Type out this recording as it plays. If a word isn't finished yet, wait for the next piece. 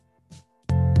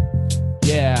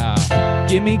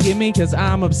gimme, cause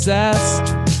I'm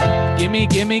obsessed.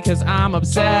 Gimme, cause I'm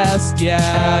obsessed.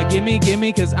 Yeah,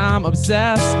 gimme, cause I'm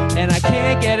obsessed. And I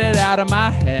can't get it out of my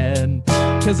head.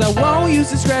 Cause I won't use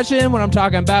discretion when I'm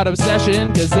talking about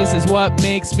obsession. Cause this is what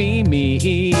makes me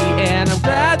me. And I'm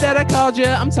glad that I called you.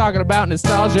 I'm talking about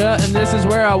nostalgia. And this is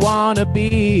where I wanna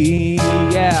be.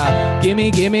 Yeah,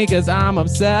 gimme, cause I'm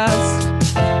obsessed.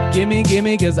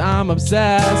 Gimme, cause I'm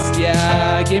obsessed.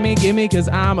 Yeah, gimme, cause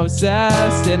I'm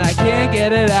obsessed. And I can't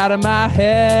get it out of my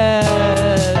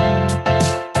head.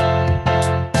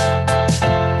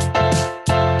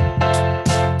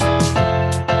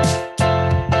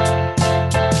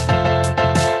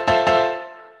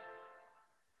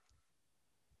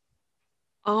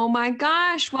 Oh my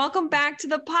gosh. Welcome back to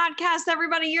the podcast,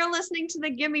 everybody. You're listening to the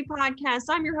Gimme Podcast.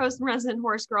 I'm your host and resident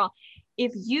horse girl.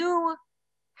 If you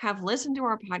have listened to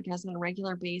our podcast on a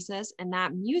regular basis and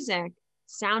that music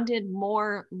sounded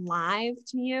more live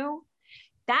to you,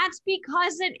 that's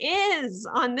because it is.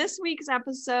 On this week's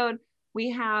episode,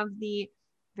 we have the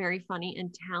very funny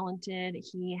and talented.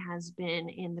 He has been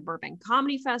in the Burbank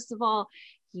Comedy Festival.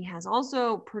 He has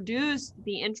also produced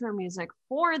the intro music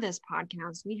for this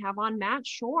podcast. We have on Matt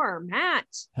Shore. Matt.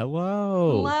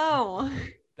 Hello. Hello.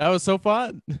 That was so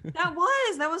fun. That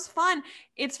was fun.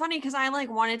 It's funny because I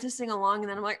wanted to sing along and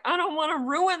then I'm like, I don't want to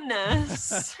ruin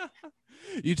this.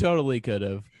 You totally could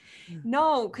have.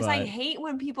 No, because I hate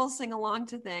when people sing along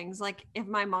to things. Like if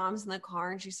my mom's in the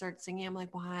car and she starts singing, I'm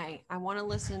like, why? I want to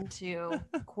listen to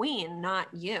Queen, not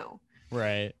you.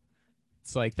 Right.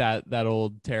 It's like that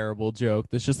old terrible joke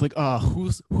that's just like,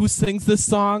 who sings this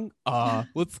song?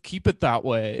 Let's keep it that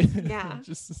way. Yeah.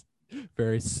 Just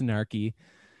very snarky.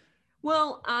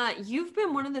 Well, you've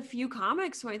been one of the few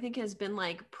comics who I think has been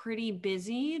pretty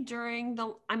busy during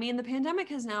the pandemic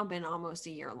has now been almost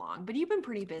a year long, but you've been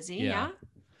pretty busy. Yeah.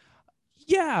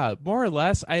 Yeah, more or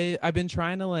less. I've been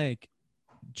trying to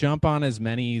jump on as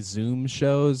many Zoom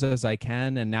shows as I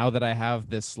can, and now that I have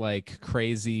this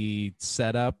crazy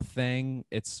setup thing,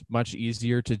 it's much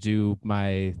easier to do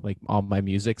my all my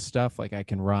music stuff. I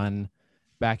can run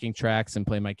backing tracks and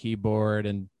play my keyboard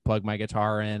and plug my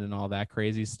guitar in and all that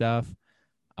crazy stuff.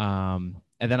 And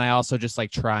then I also just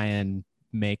try and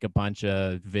make a bunch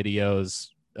of videos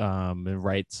and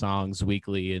write songs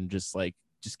weekly and just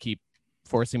keep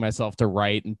forcing myself to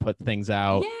write and put things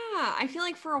out. Yeah, I feel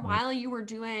like for a while you were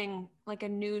doing a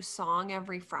new song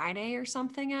every Friday or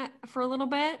something for a little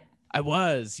bit. I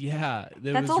was, yeah.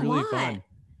 That's was a really lot. Fun.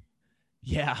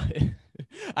 Yeah.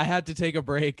 I had to take a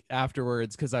break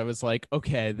afterwards because I was like,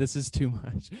 okay, this is too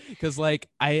much. Because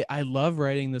I love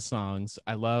writing the songs.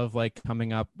 I love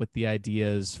coming up with the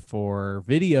ideas for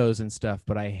videos and stuff,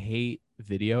 but I hate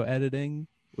video editing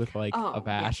with a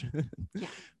passion. Yeah.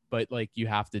 But you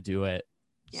have to do it.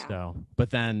 Yeah. So, but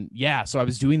then, so I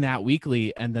was doing that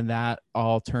weekly, and then that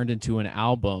all turned into an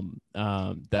album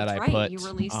that I put. You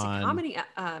released a comedy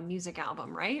music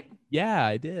album, right? Yeah,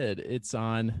 I did. It's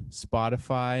on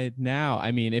Spotify now.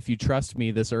 I mean, if you trust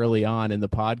me this early on in the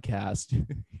podcast,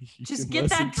 just get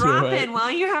that drop in while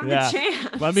you have the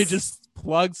chance. Let me just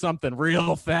plug something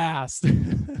real fast.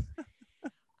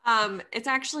 It's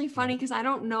actually funny because I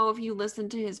don't know if you listen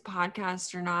to his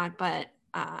podcast or not, but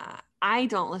I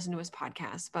don't listen to his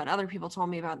podcast, but other people told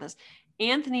me about this.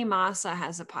 Anthony Massa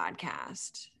has a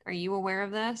podcast. Are you aware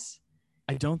of this?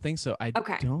 I don't think so. I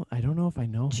don't know if I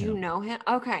know him. Do you know him?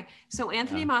 Okay. So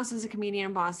Anthony Massa is a comedian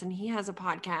in Boston. He has a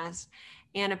podcast,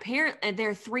 and apparently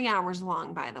they're 3 hours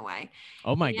long, by the way.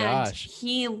 Oh my gosh.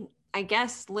 He, I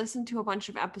guess, listened to a bunch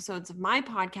of episodes of my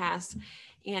podcast,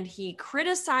 and he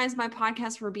criticized my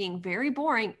podcast for being very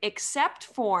boring, except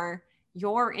for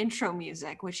your intro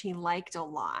music, which he liked a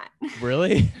lot.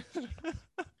 Really?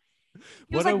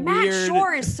 He was like, Matt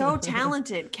Shore is so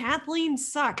talented. Kathleen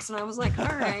sucks. And I was like,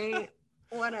 all right,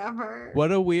 whatever.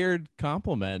 What a weird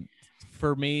compliment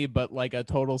for me, but a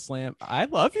total slam. I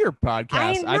love your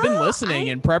podcast. I've been listening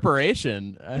in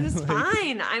preparation. It's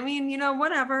fine. I mean,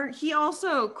 whatever. He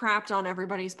also crapped on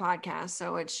everybody's podcast.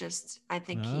 So it's just, I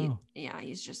think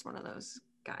he's just one of those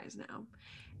guys now.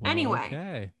 Well, anyway.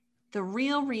 Okay. The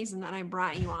real reason that I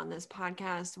brought you on this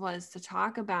podcast was to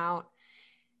talk about,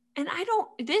 and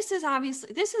this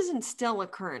isn't still a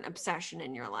current obsession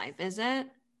in your life, is it?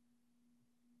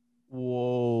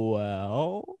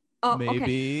 Well,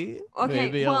 maybe. Okay.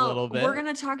 Maybe a little bit. We're going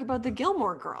to talk about the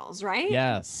Gilmore Girls, right?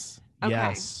 Yes. Okay.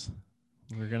 Yes.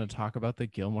 We're going to talk about the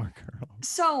Gilmore Girls.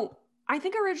 So I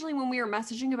think originally when we were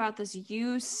messaging about this,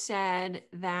 you said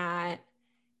that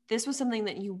this was something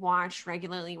that you watched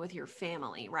regularly with your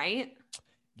family, right?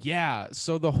 Yeah.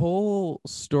 So the whole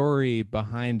story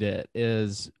behind it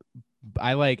is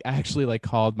I actually like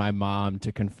called my mom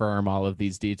to confirm all of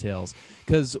these details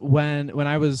because when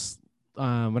I was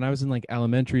in like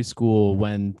elementary school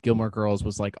when Gilmore Girls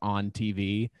was like on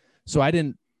TV, so I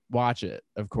didn't watch it,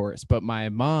 of course, but my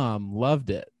mom loved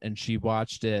it and she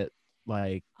watched it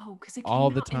like Oh, because it all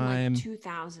came the out in like time.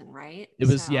 2000, right? It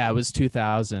was yeah, it So was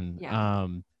 2000. yeah.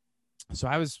 So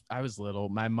I was little.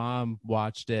 My mom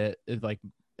watched it like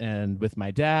and with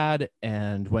my dad,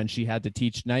 and when she had to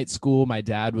teach night school, my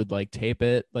dad would like tape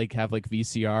it, like have like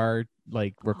VCR,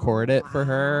 like record Oh it for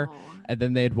her, wow. and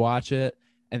then they'd watch it,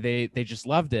 and they just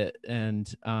loved it.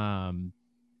 And a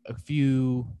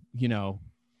few,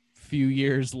 few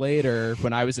years later,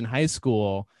 when I was in high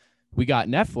school, we got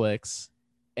Netflix,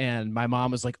 and my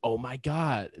mom was like, "Oh my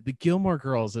God, the Gilmore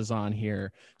Girls is on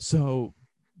here." So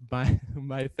my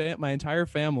entire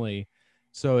family,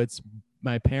 so it's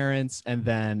my parents, and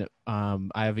then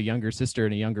I have a younger sister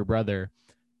and a younger brother.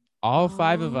 All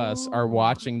five of us are Oh,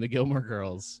 watching the Gilmore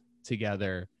Girls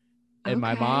together, and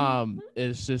my okay. mom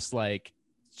is just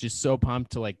so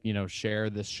pumped to like share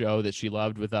this show that she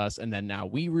loved with us, and then now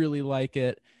we really like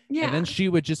it, and then Yeah. she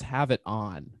would just have it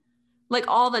on Like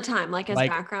all the time, like as like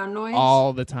background noise.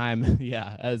 all the time.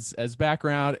 Yeah, as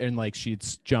background, and like she'd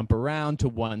jump around to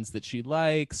ones that she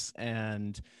likes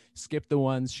and skip the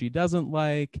ones she doesn't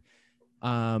like.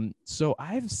 So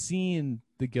I've seen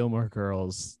the Gilmore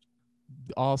Girls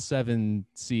all 7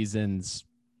 seasons,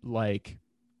 like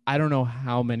I don't know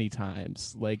how many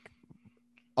times, like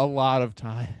a lot of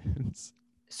times.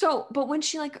 So, but when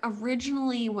she like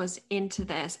originally was into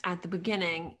this at the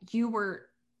beginning, you were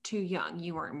too young.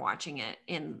 You weren't watching it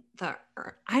in the,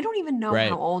 I don't even know how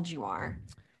Right. old you are.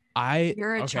 I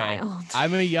You're a okay. child.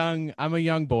 I'm a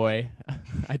young boy.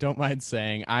 I don't mind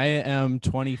saying I am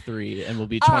 23 and will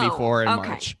be Oh, 24 in okay.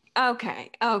 March.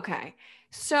 Okay. Okay.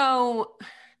 So,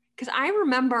 because I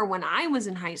remember when I was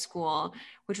in high school,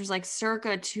 which was like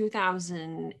circa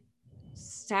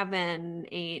 2007,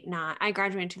 8, 9, I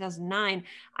graduated in 2009.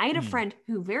 I had a Hmm. friend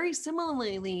who, very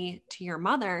similarly to your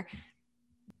mother,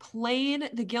 played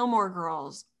the Gilmore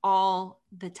Girls all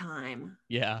the time.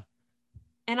 Yeah.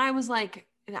 And I was like,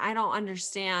 I don't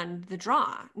understand the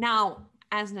draw. Now,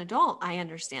 as an adult, I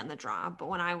understand the draw, but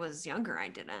when I was younger, I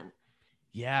didn't.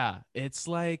 Yeah, it's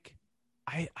like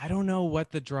I don't know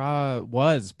what the draw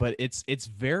was, but it's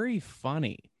very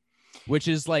funny, which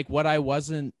is like what I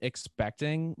wasn't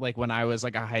expecting. Like when I was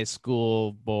like a high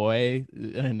school boy,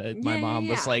 and my Yeah, yeah, mom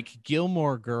was yeah. like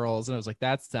Gilmore Girls, and I was like,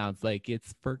 that sounds like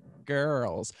it's for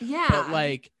girls, but Yeah.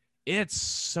 like it's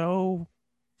so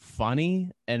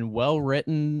funny and well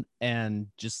written, and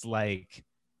just like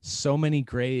so many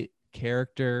great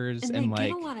characters, And they and get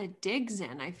a like lot of digs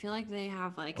in. I feel like they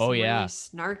have like oh some really yeah,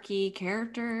 snarky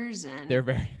characters they're and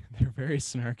very they're very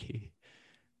snarky.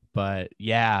 But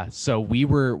yeah, so we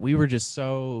were just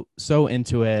so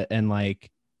into it, and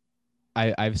like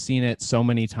I've seen it so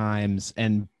many times,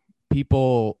 and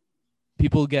people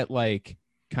people get like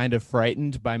kind of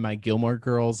frightened by my Gilmore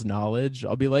Girls knowledge.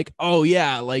 I'll be like, "Oh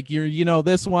yeah, like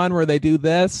this one where they do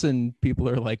this," and people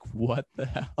are like, "What the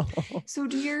hell?" so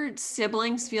do your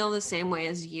siblings feel the same way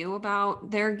as you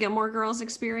about their Gilmore Girls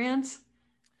experience?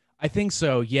 I think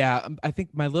so. Yeah, I think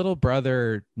my little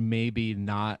brother maybe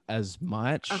not as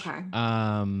much. Okay.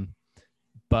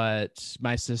 But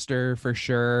my sister for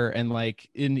sure, and like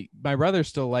in my brother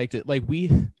still liked it. Like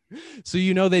so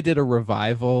they did a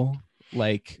revival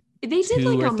like They did two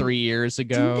like or 3 years didn't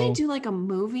they ago. do like a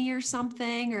movie or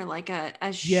something or like a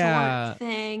short Yeah,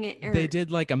 thing they or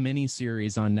did like a mini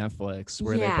series on Netflix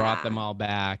where they brought them yeah. all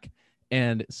back,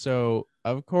 and so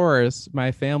of course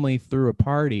my family threw a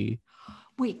party.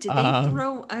 Wait, did they um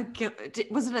throw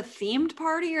was it a themed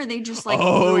party or they just like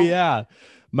oh threw yeah,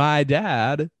 my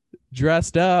dad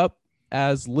dressed up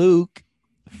as Luke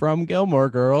from Gilmore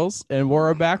Girls and Oh wore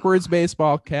a my backwards God.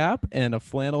 baseball cap and a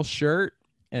flannel shirt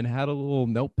and had a little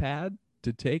notepad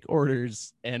to take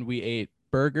orders, and we ate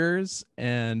burgers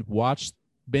and watched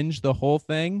binge the whole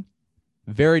thing.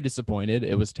 Very disappointed.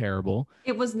 It was terrible.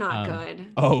 It was not Um, good.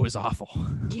 oh, it was awful.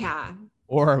 Yeah.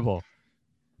 Horrible.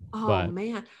 Oh But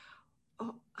man.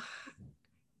 Oh,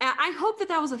 I hope that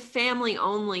that was a family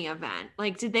only event.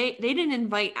 Like, did they didn't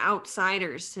invite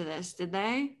outsiders to this, did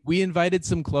they? we invited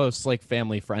some close like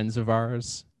family friends of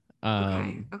ours.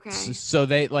 Okay. So, Okay. so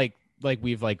they like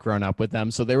we've like grown up with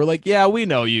them, so they were like, yeah, we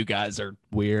know you guys are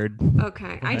weird.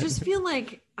 Okay. I But just feel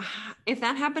like if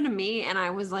that happened to me and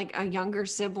I was like a younger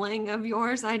sibling of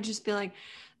yours, I'd just be like,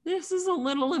 this is a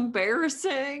little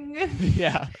embarrassing.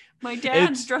 yeah, My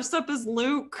dad's it's dressed up as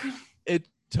Luke. it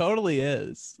totally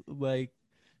is. Like,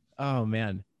 oh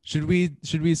man, should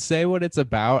we say what it's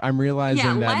about? I'm Yeah,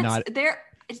 realizing that let's not there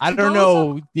I To don't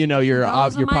those know, your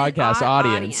those are my podcast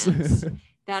audience.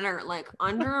 that are like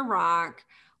under a rock,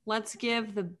 let's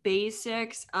give the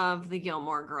basics of the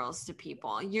Gilmore Girls to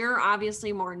people. You're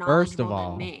obviously more First of knowledgeable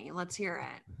than all, me. Let's hear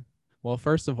it. Well,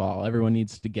 first of all, everyone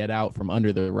needs to get out from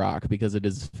under the rock because it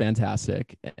is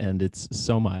fantastic and it's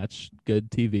so much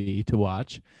good TV to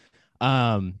watch.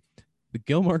 Um, the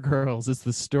Gilmore Girls is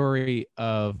the story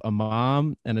of a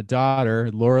mom and a daughter,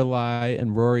 Lorelai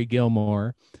and Rory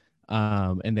Gilmore,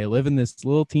 and they live in this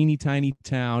little teeny tiny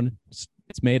town.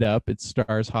 It's made up. It's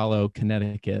Stars Hollow,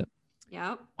 Connecticut.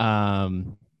 Yep.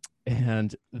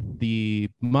 And the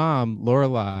mom,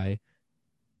 Lorelai,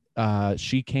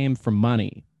 she came from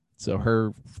money. So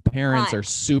her parents are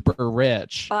super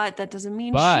rich. But that doesn't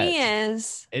mean But she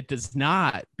is. it does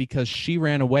not, because she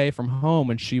ran away from home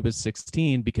when she was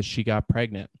 16 because she got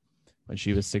pregnant when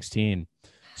she was 16.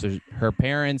 So her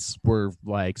parents were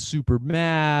like super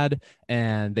mad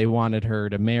and they wanted her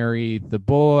to marry the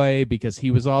boy because he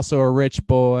was also a rich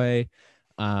boy,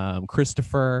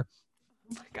 Christopher.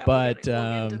 Oh my God, But we'll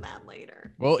get into that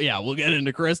later. Well, yeah, we'll get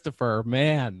into Christopher.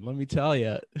 Man, let me tell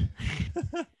you.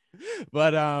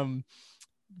 But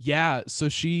yeah, so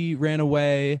she ran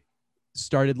away,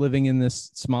 started living in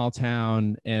this small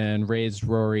town and raised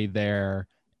Rory there,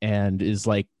 and is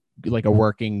like a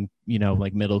working,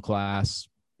 like middle class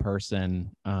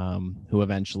person who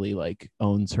eventually like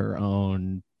owns her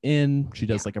own inn. She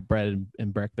does like a bread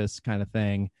and breakfast kind of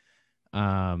thing.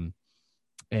 And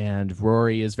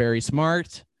Rory is very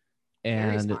smart.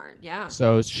 And very smart, yeah.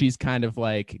 So she's kind of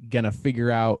like gonna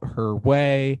figure out her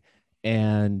way,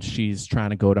 and she's trying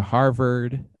to go to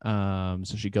Harvard.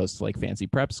 So she goes to like fancy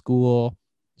prep school.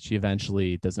 She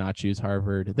eventually does not choose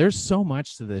Harvard. There's so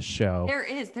much to this show.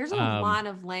 There's a lot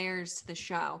of layers to the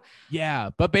show.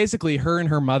 Yeah, but basically her and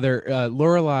her mother,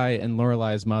 Lorelai and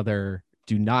Lorelai's mother,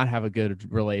 do not have a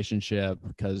good relationship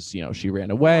because, she ran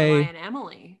away. Lorelai and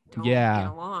Emily don't get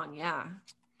along, yeah.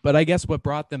 But I guess what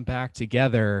brought them back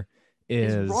together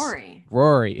is Rory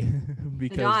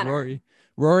because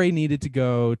Rory needed to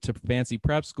go to fancy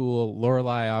prep school.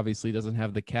 Lorelai obviously doesn't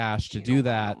have the cash to do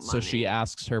that, so she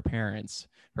asks her parents.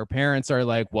 Her parents are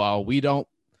like, well,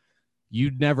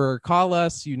 you'd never call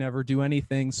us, you never do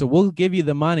anything, so we'll give you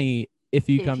the money if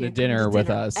you come to dinner with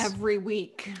us every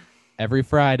week, every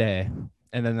Friday.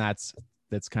 And then that's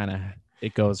kind of,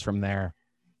 it goes from there.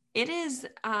 It is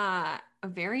a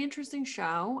very interesting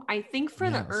show. I think for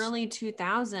the early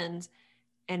 2000s,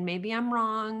 and maybe I'm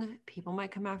wrong, people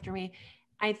might come after me,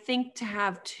 I think to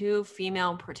have two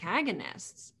female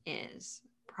protagonists is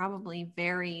probably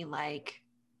very like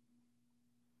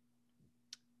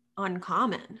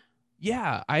uncommon.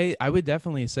 Yeah, I would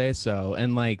definitely say so.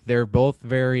 And like they're both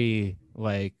very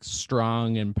like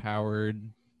strong, empowered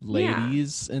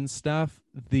ladies and stuff.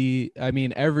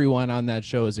 Everyone on that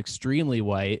show is extremely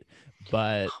white,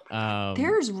 but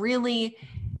there's really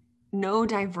no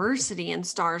diversity in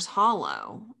Stars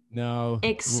Hollow. No.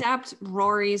 Except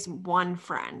Rory's one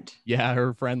friend. Yeah,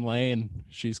 her friend Lane.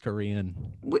 She's Korean.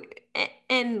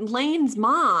 And Lane's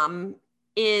mom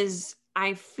is,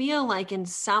 I feel like in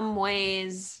some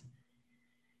ways,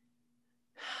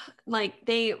 like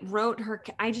they wrote her.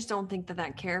 I just don't think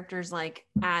that character is like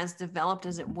as developed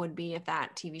as it would be if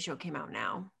that TV show came out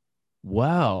now.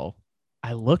 Well,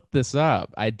 I looked this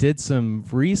up. I did some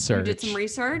research. You did some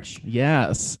research?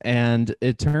 Yes. And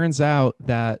it turns out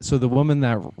that, so the woman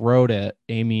that wrote it,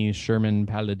 Amy Sherman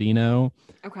Palladino.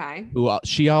 Okay.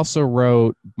 She also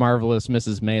wrote Marvelous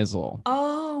Mrs. Maisel.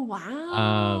 Oh,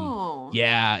 wow.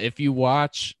 Yeah. If you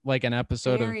watch like an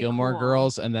episode of Gilmore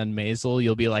Girls and then Maisel,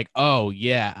 you'll be like, oh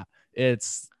yeah,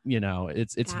 it's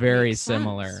very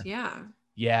similar. Yeah.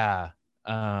 Yeah.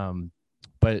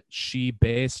 But she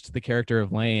based the character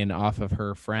of Lane off of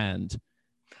her friend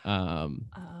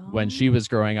when she was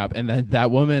growing up. And then that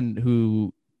woman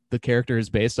who the character is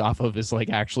based off of is like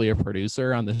actually a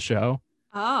producer on the show.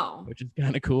 Oh. Which is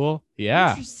kind of cool.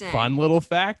 Yeah. Fun little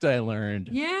fact I learned.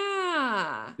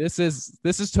 Yeah. This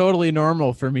is totally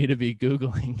normal for me to be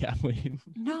Googling, Kathleen.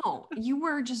 No, you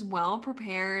were just well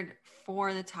prepared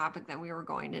for the topic that we were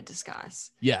going to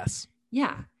discuss. Yes.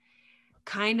 Yeah.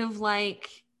 Kind of like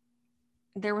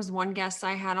there was one guest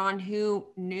I had on who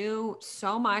knew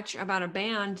so much about a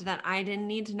band that I didn't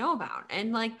need to know about.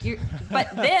 And like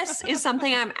but this is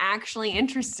something I'm actually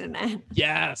interested in.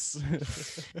 Yes.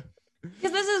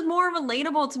 Because this is more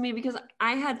relatable to me because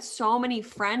I had so many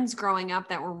friends growing up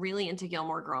that were really into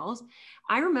Gilmore Girls.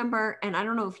 I remember, and I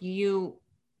don't know if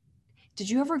did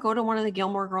you ever go to one of the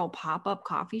Gilmore Girl pop-up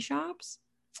coffee shops?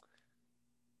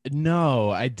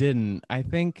 No, I didn't. I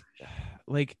think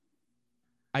like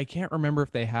I can't remember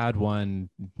if they had one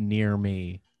near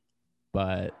me.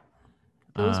 But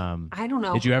Those, I don't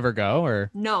know. did you ever go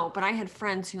or No, but I had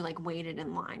friends who like waited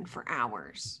in line for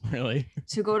hours really?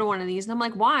 to go to one of these. And I'm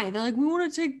like, why? They're like, we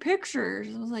want to take pictures.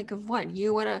 I was like, of what?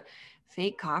 You at a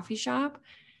fake coffee shop?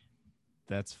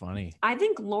 That's funny. I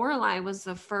think Lorelai was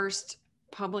the first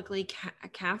publicly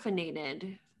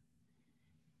caffeinated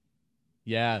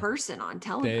Yeah. person on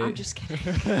television. I'm just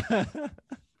kidding.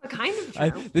 But kind of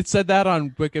true. It said that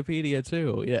on Wikipedia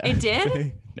too. Yeah. It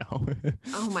did? No.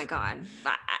 Oh my God.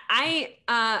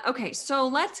 Okay, so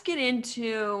let's get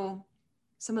into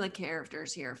some of the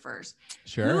characters here first.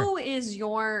 Sure. Who is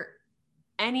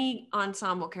any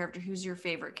ensemble character? Who's your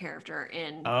favorite character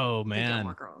in Oh the man,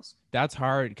 Gilmore Girls? that's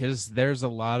hard because there's a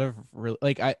lot of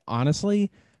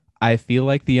I feel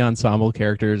like the ensemble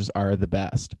characters are the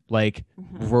best. Like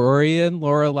Rory and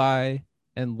Lorelai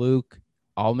and Luke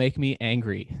all make me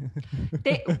angry. I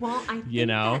think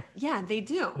that, yeah, they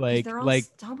do. Like they're all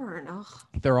stubborn. Ugh.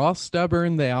 They're all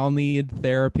stubborn. They all need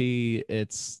therapy.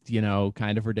 It's,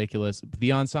 kind of ridiculous.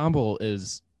 The ensemble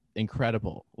is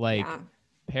incredible. Like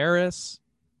Paris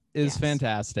is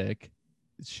fantastic.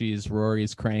 She's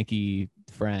Rory's cranky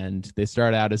friend. They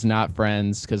start out as not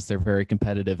friends because they're very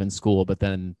competitive in school, but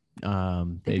then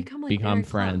they become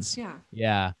friends. Close.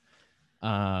 Yeah.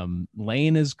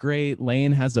 Lane is great.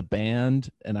 Lane has a band,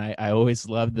 and I always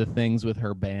love the things with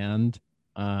her band.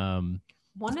 One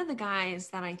of the guys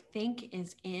that I think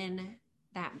is in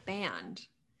that band,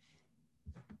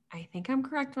 I think I'm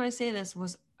correct when I say this,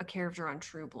 was a character on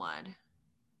True Blood.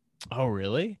 Oh,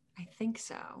 really? I think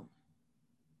so.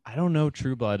 I don't know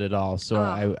True Blood at all, so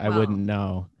I wouldn't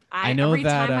know. I know every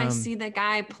that time I see the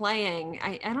guy playing,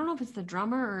 I don't know if it's the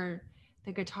drummer or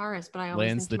the guitarist, but I always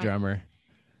Lane's the drummer.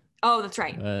 Oh, that's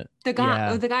right. The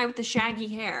guy with the shaggy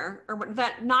hair, or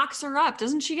that knocks her up.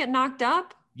 Doesn't she get knocked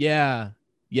up? Yeah.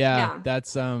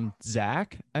 That's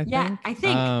Zach, I think. Yeah, I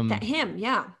think that him.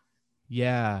 Yeah.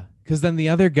 Yeah, because then the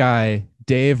other guy,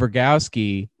 Dave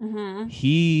Rogowski,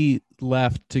 he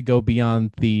left to go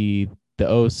beyond the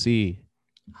OC.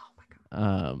 Oh my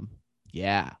God.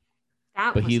 Yeah.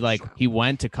 But he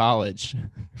went to college.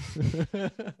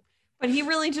 But he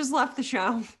really just left the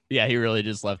show. Yeah, he really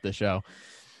just left the show.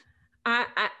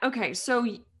 Okay, so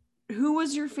who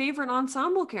was your favorite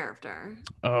ensemble character?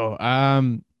 Oh,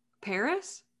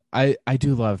 Paris? I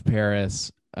do love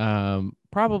Paris.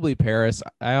 Probably Paris.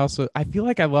 I feel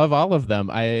like I love all of them.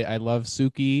 I love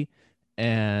Suki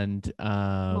and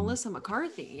Melissa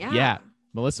McCarthy. Yeah,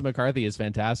 Melissa McCarthy is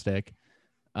fantastic.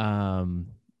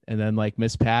 And then like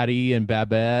Miss Patty and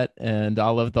Babette and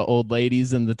all of the old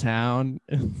ladies in the town.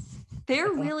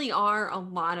 There really are a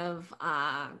lot of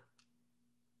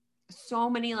so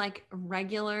many like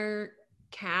regular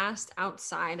cast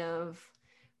outside of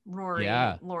Rory,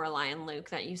 Lorelai, and Luke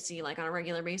that you see like on a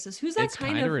regular basis. Who's that? It's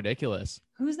kind of ridiculous.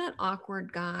 Who's that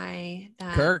awkward guy?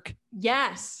 Kirk.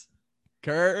 Yes.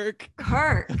 Kirk.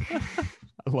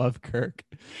 I love Kirk.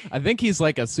 I think he's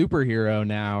like a superhero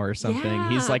now or something. Yeah.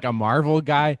 He's like a Marvel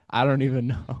guy. I don't even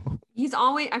know.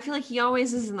 I feel like he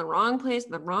always is in the wrong place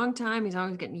at the wrong time. He's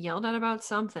always getting yelled at about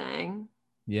something.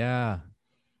 Yeah.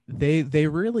 They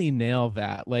really nail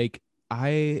that. Like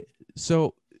I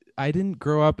didn't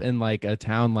grow up in like a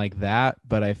town like that,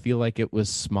 but I feel like it was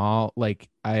small. Like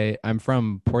I'm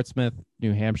from Portsmouth,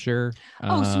 New Hampshire.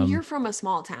 So you're from a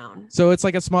small town. So it's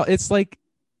like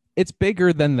it's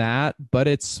bigger than that, but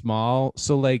it's small.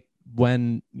 So like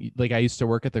when I used to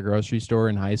work at the grocery store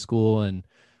in high school and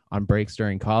on breaks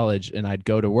during college, and I'd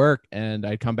go to work and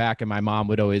I'd come back and my mom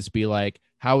would always be like,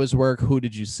 "How was work? Who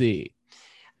did you see?"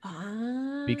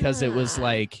 Because it was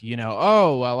like,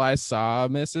 oh, well, I saw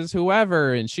Mrs.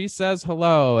 Whoever and she says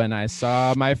hello. And I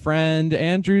saw my friend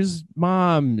Andrew's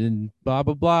mom and blah,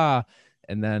 blah, blah.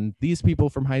 And then these people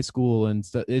from high school. And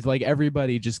it's like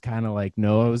everybody just kind of like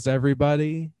knows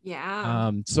everybody.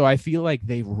 Yeah. So I feel like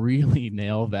they really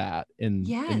nail that in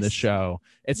the show.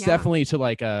 It's definitely to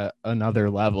like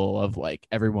another level of like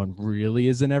everyone really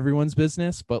is in everyone's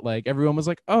business. But like everyone was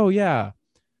like, oh, yeah.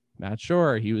 Matt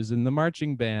Shore, he was in the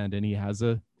marching band and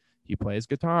he plays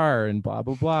guitar and blah,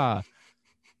 blah, blah.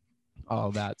 All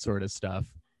that sort of stuff.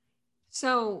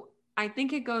 So I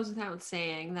think it goes without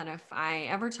saying that if I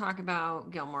ever talk about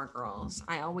Gilmore Girls,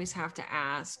 I always have to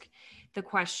ask the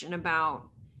question about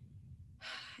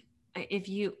if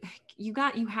you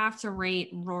have to rate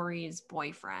Rory's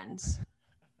boyfriends.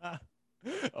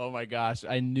 Oh my gosh.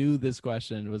 I knew this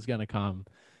question was going to come.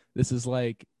 This is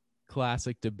like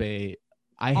classic debate.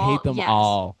 I hate them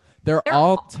all. They're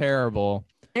all terrible.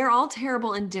 They're all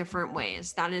terrible in different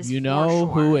ways. That is,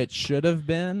 who it should have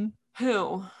been?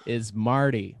 Who is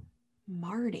Marty?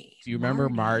 Marty. Do you remember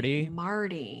Marty?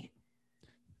 Marty.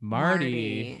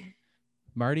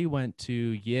 Marty went to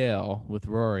Yale with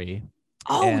Rory,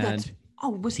 Oh, and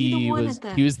was he the one at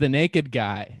he the? was the naked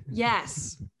guy.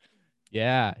 Yes.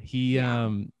 Yeah, he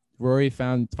Yeah. Rory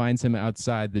finds him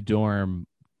outside the dorm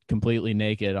completely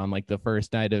naked on like the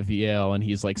first night of Yale, and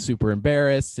he's like super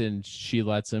embarrassed, and she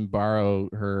lets him borrow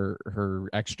her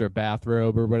extra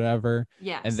bathrobe or whatever. And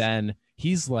Yes. then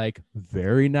he's like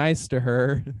very nice to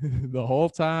her the whole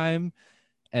time,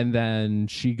 and then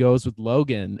she goes with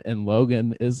Logan, and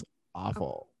Logan is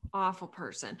awful. Awful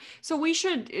person. So we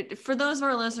should, for those of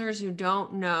our listeners who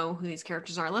don't know who these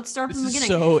characters are, let's start This from the is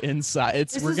beginning. so inside.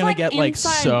 This We're is gonna like get like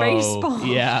inside so baseball.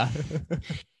 yeah.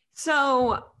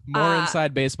 So More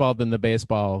inside baseball than the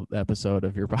baseball episode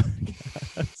of your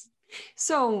podcast.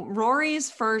 so Rory's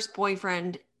first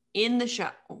boyfriend in the show,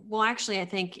 well, actually, I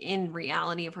think in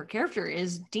reality of her character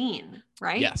is Dean,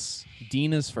 right? Yes,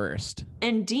 Dean is first.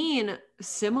 And Dean,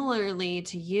 similarly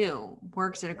to you,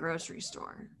 works at a grocery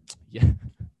store. Yeah,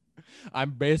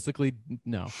 I'm basically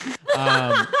no,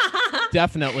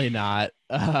 definitely not.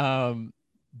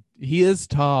 He is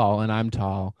tall, and I'm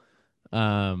tall.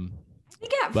 I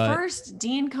think at first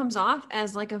Dean comes off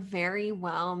as like a very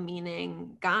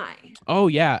well-meaning guy. Oh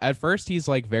yeah, at first he's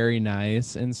like very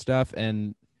nice and stuff,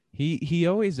 and he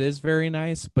always is very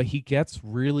nice, but he gets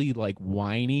really like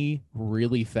whiny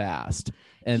really fast,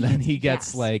 and then he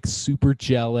gets like super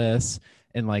jealous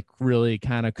and like really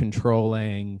kind of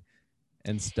controlling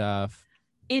and stuff.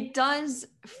 It does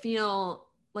feel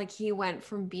like he went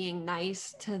from being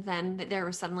nice to then there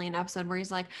was suddenly an episode where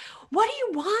he's like, "What do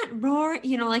you want, Rory?"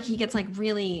 You know, like he gets like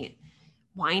really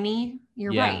whiny.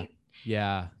 You're right.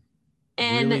 Yeah.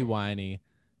 And really whiny.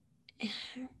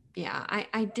 Yeah,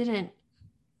 I didn't.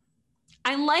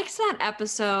 I liked that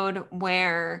episode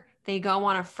where they go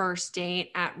on a first date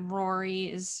at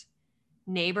Rory's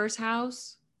neighbor's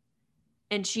house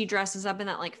and she dresses up in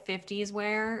that like 50s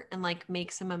wear and like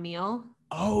makes him a meal.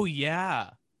 Oh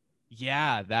yeah.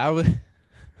 Yeah, that was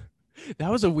that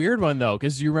was a weird one though,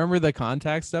 because you remember the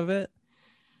context of it?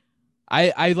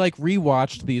 I like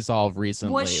rewatched these all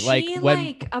recently. Was she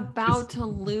like about to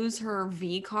lose her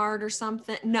V card or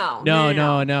something? No.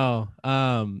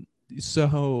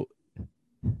 So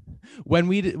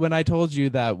when I told you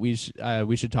that we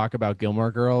should talk about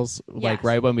Gilmore Girls, like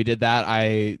right when we did that,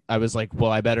 I was like,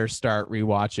 well, I better start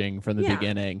rewatching from the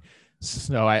beginning.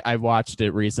 So I watched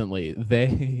it recently.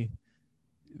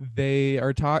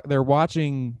 They're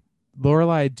watching.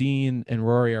 Lorelai, Dean, and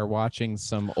Rory are watching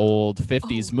some old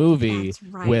 50s movie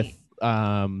with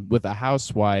a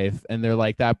housewife, and they're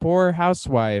like, that poor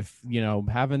housewife, you know,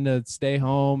 having to stay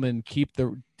home and keep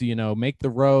the, you know, make the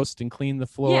roast and clean the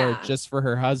floor just for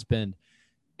her husband.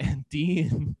 And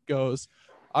Dean goes,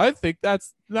 I think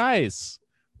that's nice.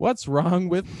 What's wrong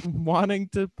with wanting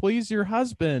to please your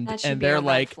husband? And they're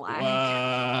like,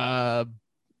 bud,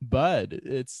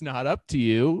 it's not up to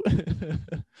you.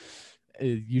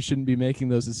 You shouldn't be making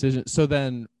those decisions. So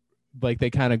then like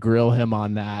they kind of grill him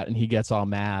on that and he gets all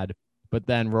mad. But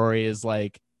then Rory is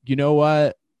like, you know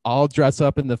what? I'll dress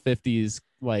up in the 50s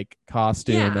like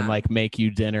costume and like make you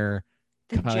dinner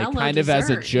kind of as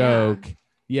a joke.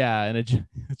 Yeah, and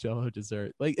a Jello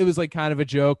dessert. Like it was like kind of a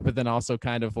joke, but then also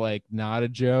kind of like not a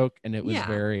joke. And it was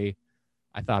I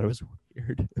thought it was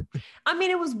weird. I mean,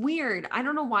 it was weird. I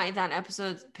don't know why that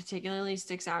episode particularly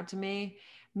sticks out to me.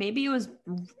 Maybe it was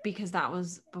because that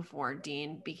was before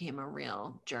Dean became a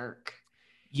real jerk.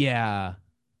 Yeah.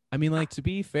 I mean, like, to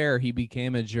be fair, he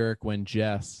became a jerk when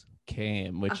Jess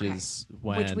came, which is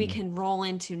when... Which we can roll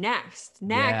into next.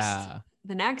 The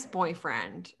next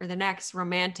boyfriend or the next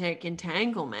romantic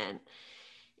entanglement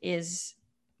is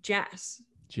Jess.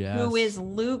 Who is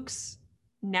Luke's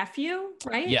nephew,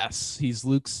 right? Yes, he's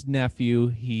Luke's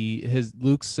nephew.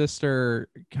 Luke's sister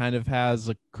kind of has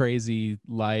a crazy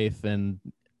life and,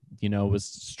 you know, was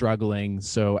struggling,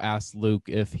 so asked Luke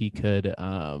if he could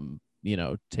you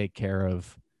know, take care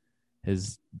of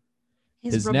his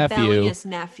rebellious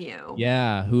nephew.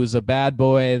 Yeah, who's a bad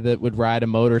boy that would ride a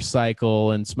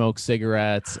motorcycle and smoke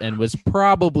cigarettes and was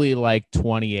probably like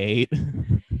 28.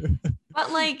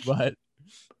 but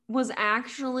was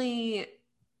actually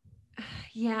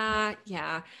yeah.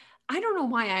 I don't know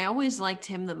why I always liked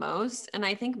him the most, and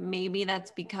I think maybe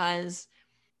that's because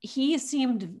he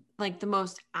seemed like the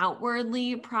most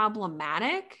outwardly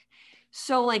problematic.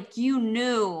 So like you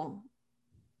knew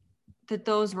that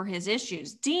those were his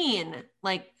issues. Dean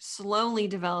like slowly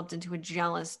developed into a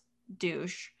jealous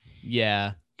douche.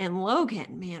 Yeah. And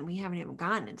Logan, man, we haven't even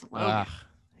gotten into Logan.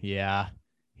 Yeah.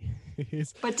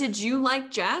 But did you like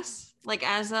Jess? Like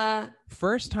as a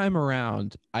first time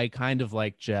around, I kind of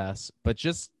liked Jess, but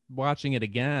just watching it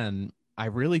again, I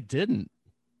really didn't.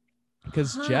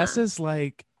 because Jess is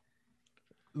the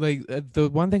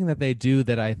one thing that they do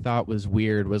that I thought was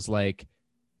weird was like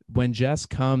when Jess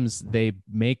comes, they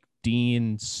make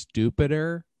Dean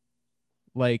stupider.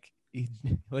 Like,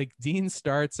 like Dean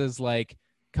starts as like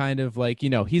kind of like,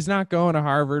 he's not going to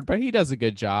Harvard, but he does a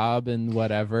good job and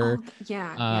whatever. Oh,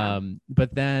 yeah.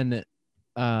 But then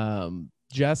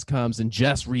Jess comes and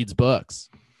Jess reads books.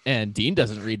 And Dean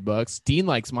doesn't read books. Dean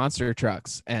likes monster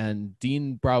trucks, and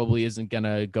Dean probably isn't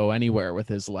gonna go anywhere with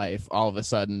his life all of a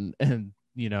sudden. And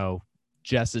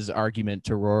Jess's argument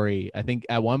to Rory, I think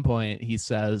at one point he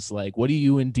says like, "What do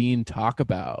you and Dean talk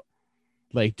about?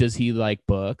 Like, does he like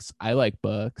books? I like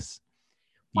books.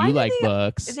 You like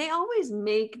books." They always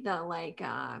make the like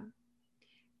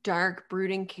dark,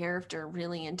 brooding character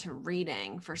really into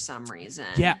reading for some reason.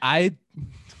 Yeah,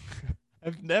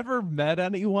 I've never met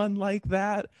anyone like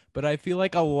that, but I feel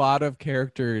like a lot of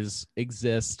characters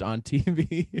exist on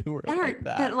TV who are like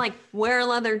that. That like wear a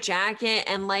leather jacket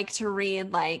and like to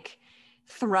read like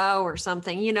Thoreau or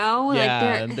something, Yeah,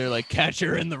 like and they're like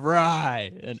Catcher in the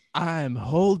Rye, and I'm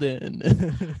Holden.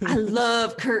 I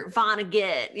love Kurt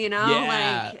Vonnegut,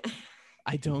 Yeah, like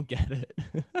I don't get it.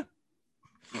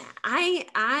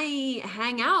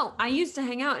 I used to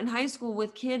hang out in high school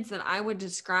with kids that I would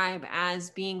describe as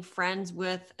being friends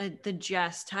with the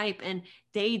Jess type, and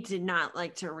they did not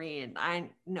like to read. I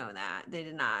know that they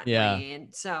did not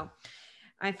read. So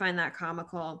I find that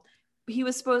comical. He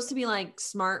was supposed to be like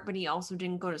smart, but he also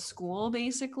didn't go to school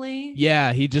basically.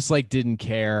 Yeah, he just like didn't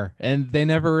care. And they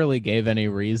never really gave any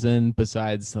reason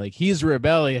besides like he's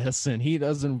rebellious and he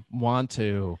doesn't want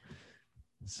to.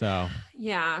 So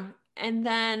yeah. And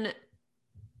then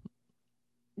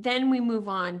we move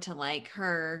on to like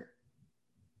her,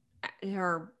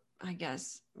 I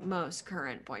guess, most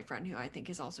current boyfriend, who I think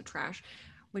is also trash,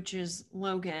 which is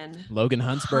Logan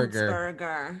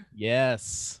Huntsberger.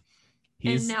 Yes.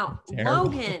 And now terrible.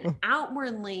 Logan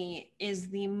outwardly is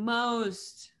the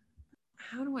most,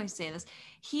 how do I say this?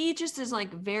 He just is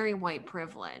like very white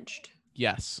privileged.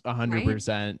 Yes, 100%.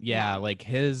 Right? Yeah, like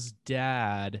his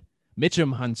dad,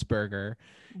 Mitchum Huntsberger,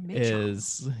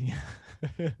 is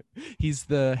he's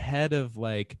the head of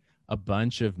like a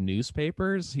bunch of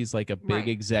newspapers. He's like a big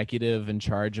executive in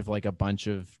charge of like a bunch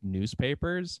of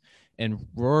newspapers. And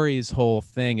Rory's whole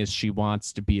thing is she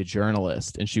wants to be a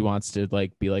journalist and she wants to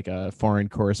like be like a foreign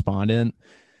correspondent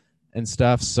and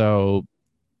stuff. So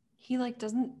he like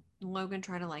doesn't Logan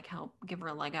try to like help give her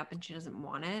a leg up and she doesn't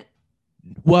want it?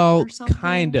 Well,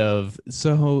 kind of.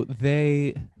 So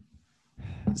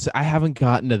I haven't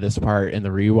gotten to this part in the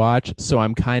rewatch, so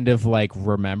I'm kind of like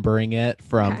remembering it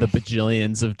from the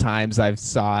bajillions of times I've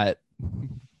saw it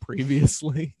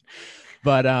previously.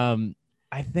 But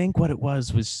I think what it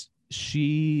was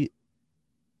she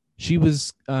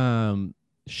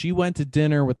went to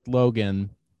dinner with Logan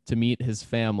to meet his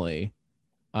family.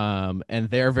 And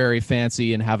they're very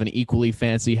fancy and have an equally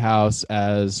fancy house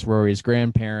as Rory's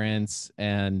grandparents.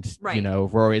 And,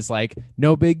 Rory's like,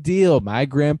 no big deal. My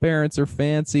grandparents are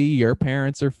fancy. Your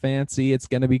parents are fancy. It's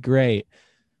going to be great.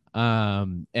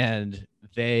 And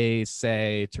they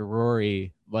say to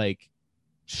Rory, like,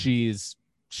 she's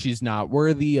not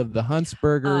worthy of the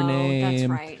Huntsberger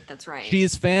name. That's right.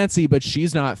 She's fancy, but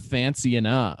she's not fancy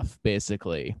enough,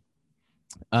 basically.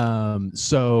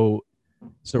 So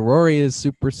Rory is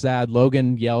super sad.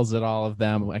 Logan yells at all of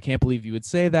them. I can't believe you would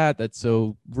say that. That's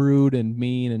so rude and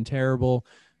mean and terrible.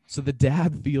 So the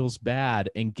dad feels bad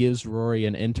and gives Rory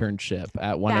an internship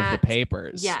at one of the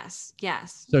papers. Yes.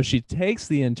 So she takes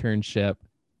the internship,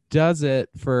 does it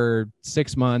for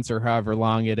 6 months or however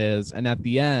long it is. And at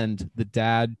the end, the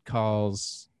dad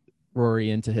calls Rory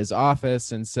into his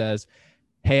office and says,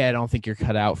 hey, I don't think you're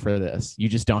cut out for this. You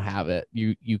just don't have it.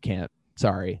 You can't.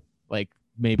 Sorry. Like,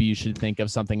 maybe you should think of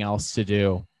something else to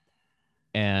do.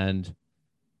 And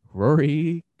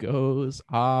Rory goes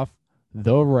off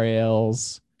the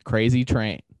rails. Crazy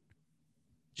train.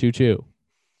 Choo choo.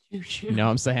 You know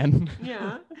what I'm saying?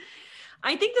 Yeah.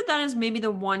 I think that is maybe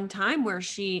the one time where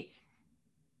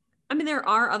there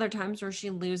are other times where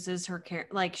she loses her care,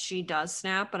 like she does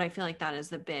snap, but I feel like that is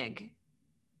the big.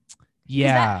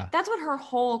 Yeah. That's what her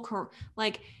whole,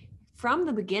 like from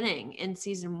the beginning in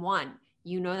season 1,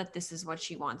 that this is what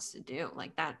she wants to do.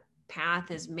 Like that path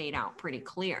is made out pretty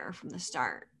clear from the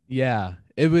start. Yeah,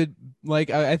 it would like,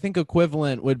 I think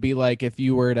equivalent would be like if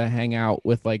you were to hang out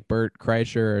with like Bert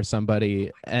Kreischer or somebody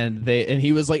and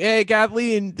he was like, hey,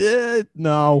 Kathleen,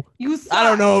 no, I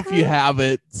don't know if you have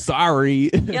it. Sorry.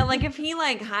 Yeah. Like if he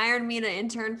like hired me to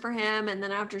intern for him. And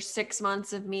then after 6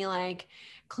 months of me like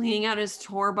cleaning out his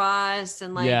tour bus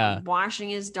and like washing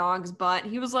his dog's butt,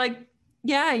 he was like,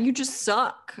 Yeah, you just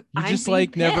suck. You're I'd just be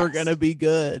like never pissed. gonna be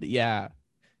good. Yeah.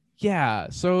 Yeah.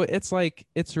 So it's like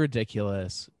it's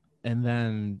ridiculous. And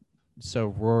then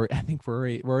so I think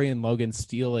Rory and Logan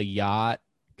steal a yacht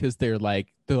because they're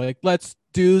like, let's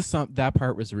do something. That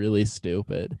part was really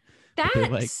stupid. But they're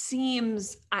That like,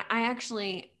 seems, I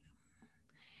actually,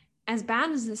 as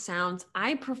bad as this sounds,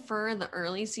 I prefer the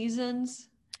early seasons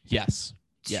yes,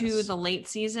 to yes. the late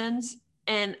seasons.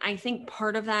 And I think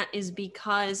part of that is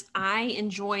because I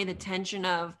enjoy the tension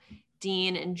of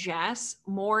Dean and Jess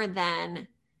more than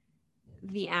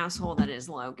the asshole that is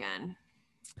Logan.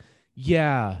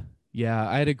 Yeah. Yeah,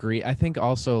 I'd agree. I think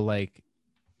also like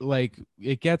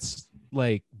it gets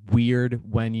like weird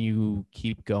when you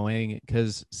keep going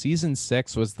because season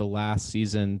 6 was the last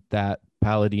season that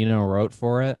Palladino wrote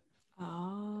for it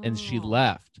and she Oh.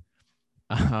 left.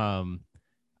 um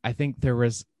I think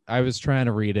I was trying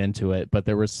to read into it, but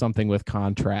there was something with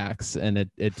contracts and it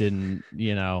didn't,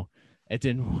 it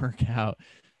didn't work out.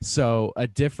 So a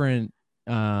different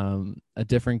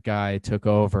guy took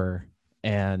over,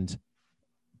 and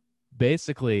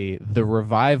basically the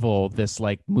revival, this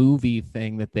like movie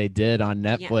thing that they did on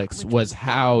Yeah, Netflix, which was was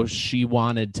how dumb. she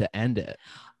wanted to end it,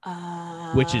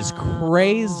 which is Oh.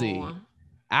 crazy.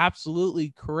 Absolutely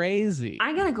crazy.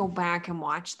 I gotta go back and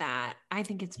watch that. I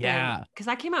think it's been Yeah. because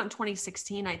that came out in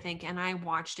 2016, I think, and I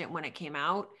watched it when it came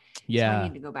out. So I Yeah.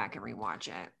 need to go back and rewatch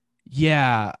it.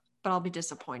 Yeah. But I'll be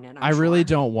disappointed, I I'm really sure.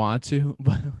 don't want to,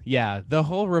 but yeah, the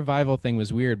whole revival thing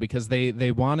was weird because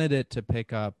they wanted it to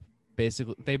pick up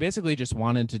they basically just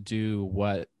wanted to do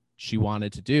what she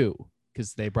wanted to do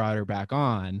because they brought her back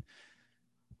on,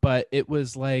 but it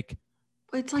was like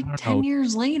It's I like don't 10 know,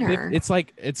 years later. it's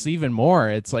like it's even more.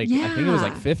 It's like I think it was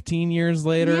like Yeah. 15 years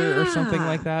later or something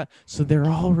like Yeah. that. So they're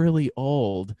all really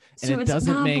old and So it it's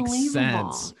doesn't not make sense.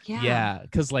 believable. Yeah. Yeah,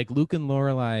 cuz like Luke and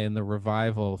Lorelai in the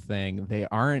revival thing, they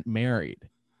aren't married,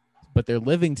 but they're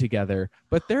living together,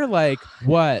 but they're like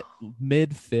what,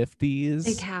 mid They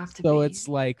 50s. have to So be. it's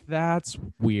like that's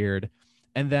weird.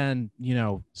 And then,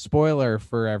 spoiler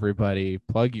for everybody,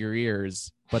 plug your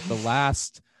ears, but the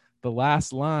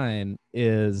last line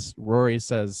is Rory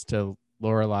says to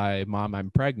Lorelai, "Mom, I'm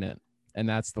pregnant." And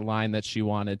that's the line that she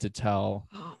wanted to tell,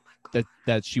 Oh my God.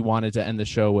 that she wanted to end the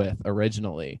show with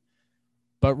originally.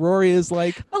 But Rory is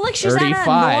like But like she's at a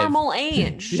 35. normal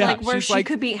age, Yeah, like where she's she like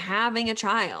could be having a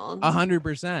child.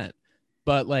 100%.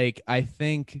 But like I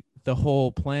think the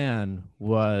whole plan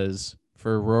was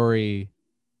for Rory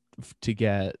to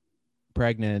get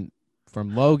pregnant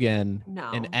from Logan and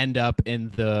No. end up in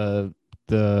the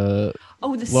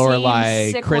Oh, the same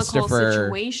Lorelai cyclical Christopher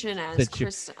situation as situ-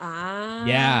 Chris.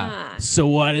 yeah. Ah. So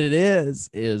what it is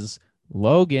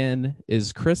Logan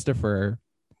is Christopher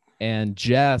and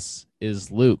Jess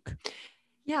is Luke.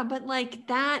 Yeah, but like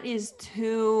that is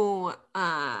too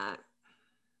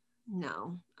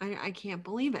no. I can't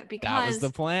believe it That was the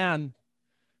because plan.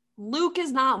 Luke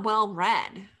is not well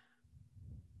read.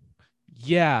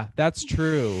 Yeah, that's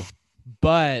true.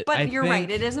 But I But you're right,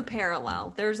 it think, is a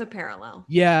parallel. There's a parallel.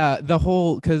 yeah,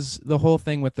 because the whole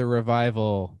thing with the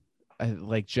revival,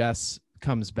 like Jess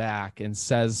comes back and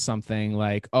says something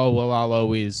like, "Oh well, I'll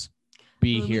always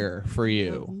be Mommy, here for I love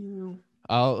you. you.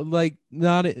 I'll like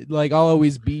not like I'll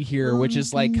always be here," which Mommy,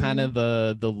 is like kind please. of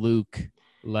the Luke,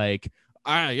 like,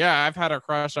 yeah, I've had a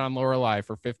crush on Lorelai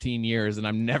for 15 years and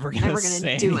I'm never gonna Never gonna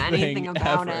say do anything anything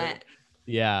about ever. it.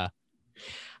 Yeah.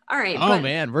 All right, Oh but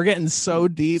man, we're getting so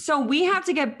deep. so we have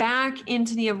to get back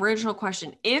into the original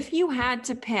question. If you had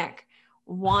to pick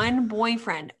one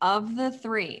boyfriend of the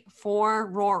three for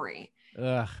Rory,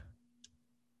 Ugh.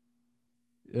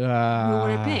 who would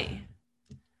it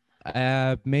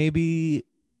Uh, be? maybe.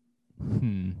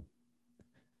 Hmm.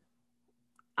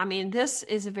 I mean, this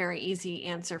is a very easy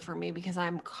answer for me because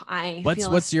I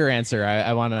feel What's your answer? I'm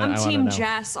I wanna team know.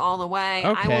 Jess all the way. I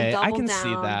will Okay, I double can see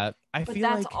down, that. I but feel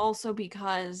that's like also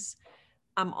because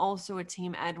I'm also a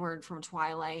team Edward from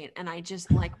Twilight and I just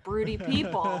like broody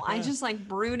people. I just like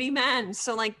broody men.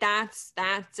 So like that's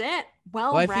it.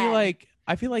 well, Well read.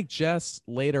 I feel like Jess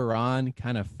later on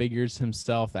kind of figures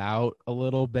himself out a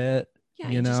little bit, Yeah,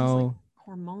 he you just has like know?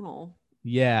 hormonal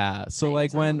Yeah. So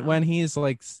like things. I don't when know. he's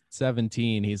like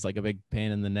 17, he's like a big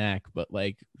pain in the neck, but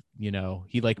like,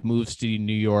 he like moves to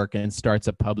New York and starts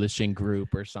a publishing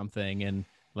group or something and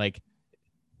like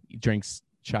drinks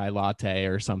chai latte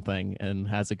or something and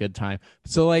has a good time.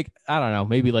 So like, I don't know,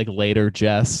 maybe like later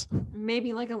Jess.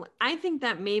 Maybe like I think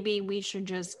that maybe we should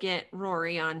just get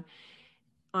Rory on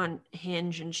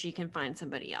Hinge and she can find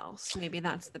somebody else. Maybe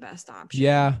that's the best option.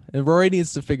 Yeah, and Rory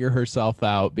needs to figure herself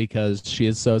out because she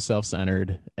is so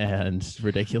self-centered and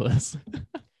ridiculous.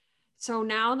 So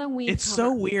now that we It's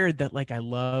so weird that like I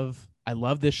love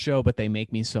this show, but they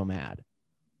make me so mad.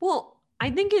 Well,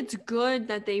 I think it's good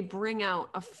that they bring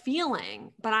out a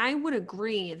feeling, but I would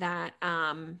agree that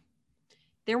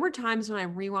there were times when I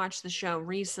rewatched the show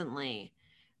recently,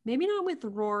 maybe not with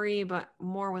Rory, but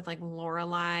more with like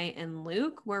Lorelai and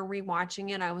Luke, where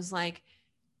rewatching it, I was like,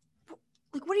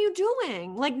 what are you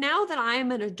doing? Like now that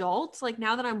I'm an adult, like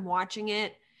now that I'm watching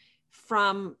it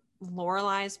from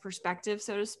Lorelai's perspective,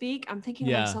 so to speak, I'm thinking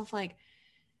to Yeah. myself, like,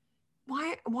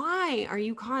 why are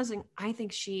you causing? I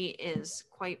think she is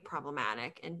quite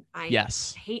problematic and I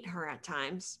Yes. hate her at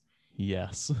times.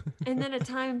 Yes. And then at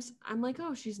times I'm like,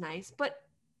 oh, she's nice. But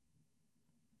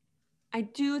I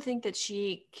do think that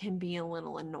she can be a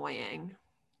little annoying.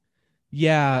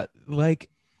 Yeah,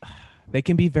 like they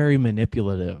can be very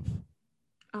manipulative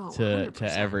Oh, to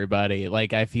 100%. everybody.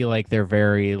 Like I feel like they're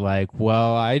very like,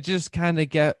 well, I just kind of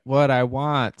get what I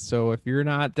want. So if you're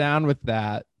not down with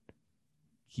that,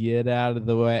 get out of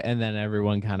the way. And then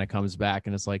everyone kind of comes back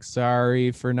and it's like,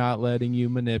 sorry for not letting you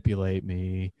manipulate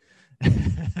me.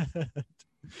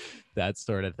 That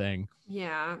sort of thing.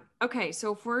 Yeah. Okay.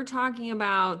 So if we're talking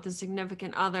about the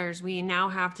significant others, we now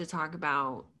have to talk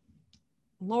about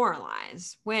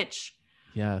Lorelai's, which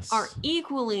are Yes.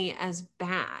 equally as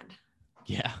bad,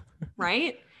 Yeah.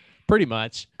 right? Pretty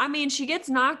much. I mean, she gets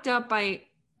knocked up by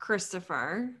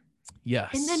Christopher,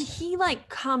 and then Yes. he like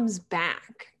comes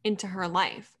back into her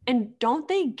life. And do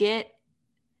they get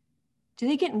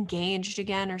engaged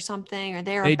again or something? Or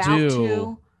they're They about do.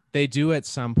 to? They do at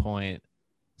some point.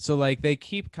 So like they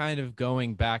keep kind of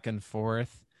going back and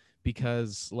forth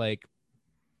because like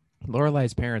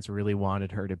Lorelai's parents really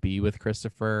wanted her to be with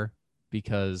Christopher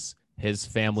because his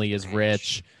family is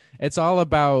rich. It's all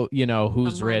about, you know,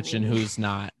 who's rich and who's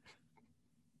not.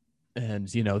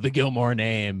 And, you know, the Gilmore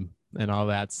name and all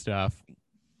that stuff.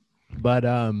 But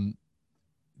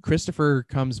Christopher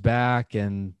comes back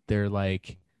and they're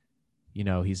like, you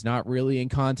know, he's not really in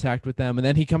contact with them. And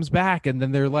then he comes back and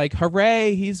then they're like,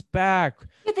 hooray, he's back.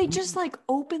 Yeah, they just like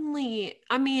openly,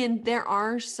 I mean, there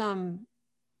are some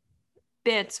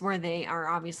bits where they are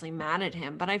obviously mad at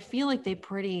him, but I feel like they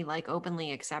pretty like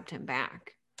openly accept him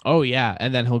back. Oh yeah,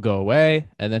 and then he'll go away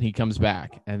and then he comes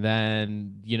back. And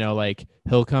then, you know, like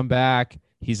he'll come back,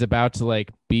 he's about to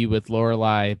like be with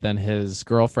Lorelai, then his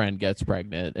girlfriend gets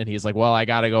pregnant and he's like, "Well, I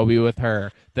got to go be with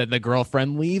her." Then the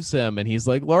girlfriend leaves him and he's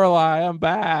like, "Lorelai, I'm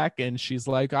back." And she's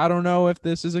like, "I don't know if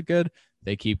this is a good."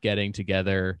 They keep getting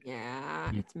together.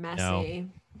 Yeah, it's messy. Know.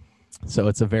 So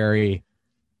it's a very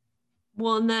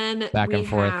well, and then back we and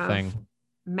forth have thing.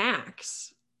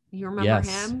 Max. You remember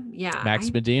him? Yeah.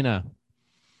 Max Medina.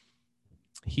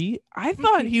 I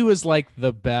thought he was like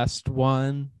the best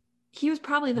one. He was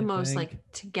probably the most like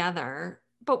together.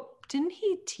 But did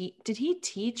he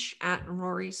teach at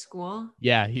Rory's school?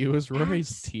 Yeah, he was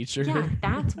Rory's teacher. Yeah,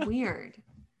 that's weird.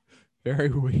 Very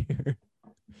weird.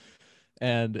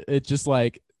 And it just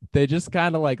like they just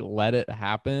kind of like let it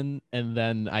happen, and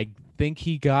then I think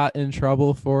he got in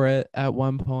trouble for it at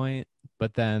one point,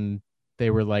 but then they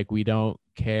were like, we don't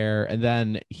care. And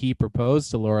then he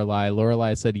proposed to Lorelai.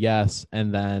 Lorelai said yes,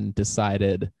 and then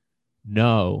decided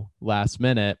no last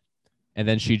minute. And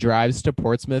then she drives to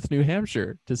Portsmouth, New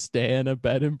Hampshire to stay in a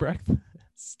bed and breakfast.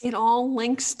 It all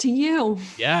links to you.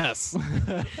 Yes.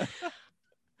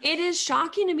 It is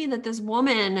shocking to me that this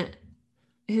woman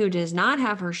who does not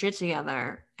have her shit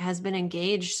together has been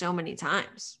engaged so many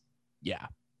times. Yeah.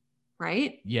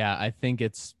 Right? Yeah, I think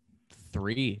it's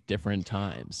 3 different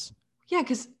times. Yeah,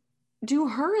 because do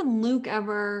her and Luke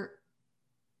ever...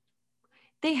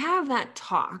 They have that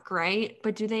talk, right?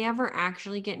 But do they ever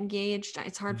actually get engaged?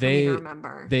 It's hard for me to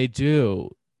remember. They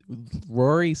do.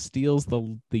 Rory steals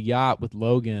the yacht with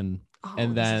Logan,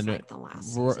 and then like the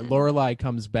last Lorelai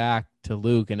comes back to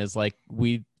Luke and is like,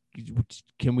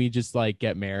 can we just like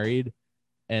get married?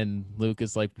 And Luke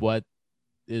is like, what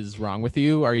is wrong with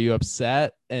you? Are you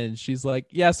upset? And she's like,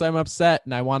 yes, I'm upset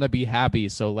and I want to be happy,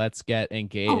 so let's get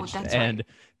engaged. Oh, that's right.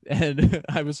 And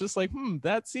I was just like,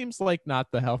 that seems like not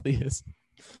the healthiest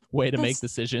way to make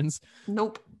decisions.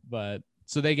 Nope. But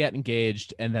so they get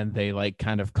engaged and then they like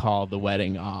kind of call the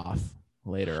wedding off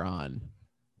later on.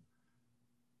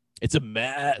 It's a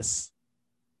mess.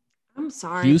 I'm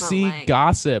sorry. You see like,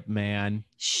 gossip, man.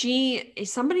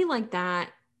 Somebody like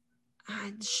that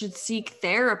should seek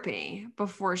therapy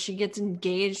before she gets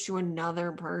engaged to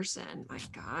another person. My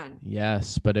God.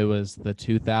 Yes, but it was the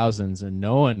 2000s and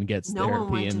no one gets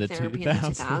therapy in the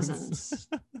 2000s.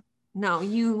 No,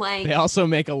 you like. They also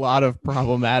make a lot of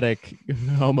problematic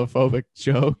homophobic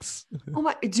jokes. Oh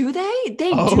my, do they?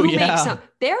 They Oh, do yeah. make some.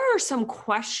 There are some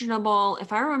questionable,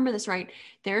 if I remember this right,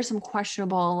 there are some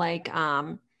questionable, like,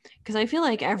 because I feel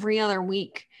like every other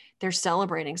week they're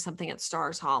celebrating something at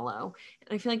Stars Hollow.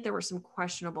 And I feel like there were some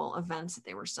questionable events that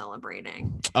they were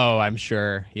celebrating. Oh, I'm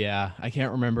sure. Yeah. I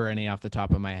can't remember any off the top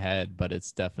of my head, but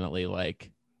it's definitely like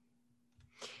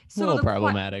a So little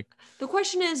problematic. the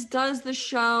question is, does the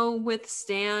show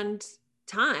withstand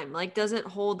time? Like, does it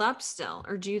hold up still?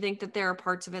 Or do you think that there are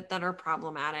parts of it that are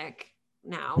problematic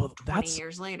now, Well, 20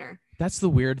 years later? That's the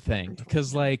weird thing, Or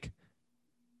because 29? like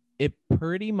it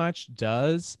pretty much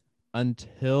does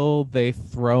until they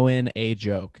throw in a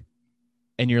joke.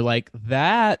 And you're like,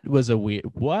 that was a weird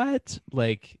what?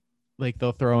 Like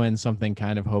they'll throw in something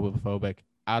kind of homophobic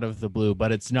out of the blue,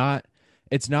 but it's not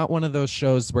one of those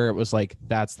shows where it was like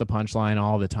that's the punchline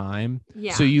all the time.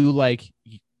 Yeah. So you like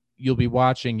you'll be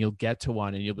watching, you'll get to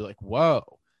one and you'll be like,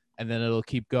 whoa. And then it'll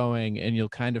keep going and you'll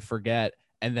kind of forget.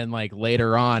 And then like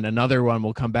later on, another one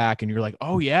will come back and you're like,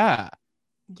 oh yeah.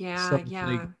 Yeah, So yeah.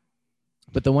 like,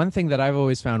 but the one thing that I've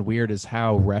always found weird is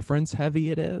how reference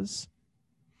heavy it is.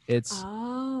 It's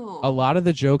Oh. a lot of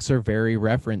the jokes are very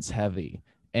reference heavy,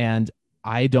 and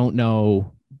I don't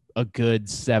know a good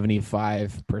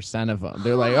 75% of them.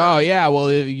 They're like, oh yeah,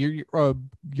 well you're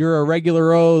a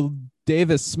regular old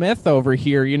Davis Smith over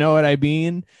here, you know what I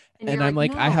mean? And I'm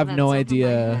like, no, I have that's no over my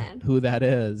idea head. who that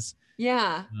is.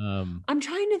 Yeah. I'm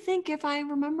trying to think if I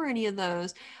remember any of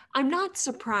those. I'm not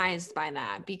surprised by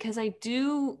that because I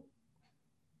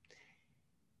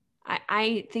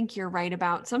think you're right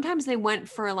about sometimes they went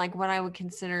for like what I would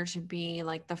consider to be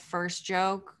like the first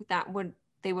joke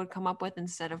they would come up with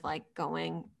instead of like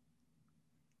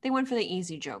they went for the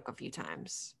easy joke a few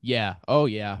times. Yeah. Oh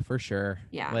yeah, for sure.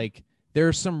 Yeah. Like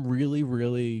there's some really,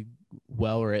 really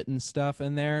well written stuff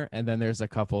in there. And then there's a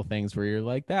couple things where you're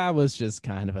like, that was just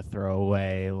kind of a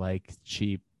throwaway, like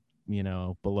cheap,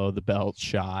 below the belt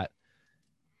shot.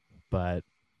 But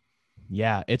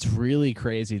yeah, it's really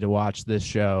crazy to watch this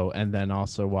show and then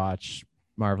also watch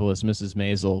Marvelous Mrs.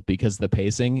 Maisel because the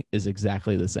pacing is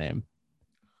exactly the same.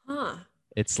 Huh.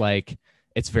 It's like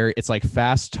it's like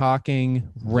fast talking,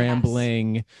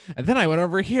 rambling. Yes. And then I went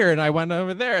over here and I went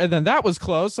over there and then that was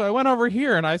close. So I went over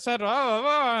here and I said,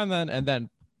 oh, and then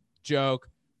joke.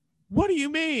 What do you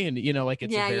mean? Like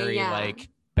it's a very like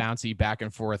bouncy back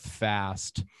and forth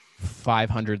fast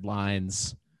 500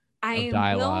 lines.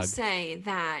 I will say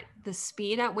that the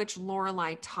speed at which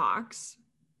Lorelai talks,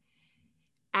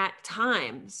 at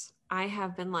times, I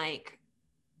have been like,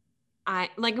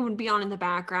 it would be on in the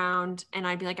background and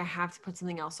I'd be like, I have to put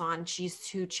something else on. She's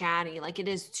too chatty. Like it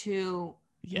is too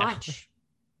much.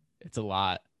 It's a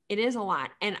lot. It is a lot.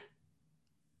 And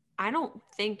I don't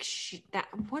think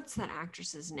what's that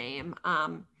actress's name?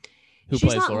 Who she's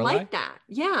plays not Lorelai? Like that.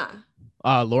 Yeah.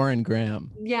 Lauren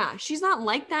Graham. Yeah, she's not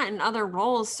like that in other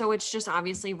roles, so it's just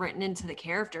obviously written into the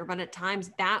character. But at times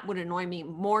that would annoy me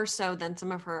more so than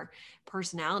some of her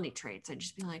personality traits. I'd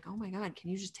just be like, "Oh my god,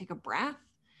 can you just take a breath?"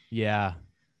 Yeah,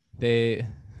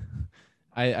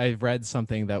 I read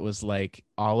something that was like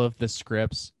all of the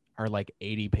scripts are like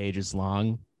 80 pages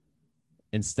long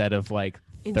instead of like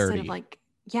 30. Instead of like,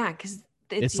 yeah, because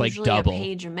it's usually like double. A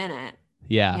page a minute.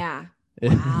 Yeah.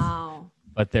 Wow.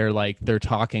 But they're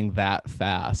talking that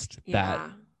fast that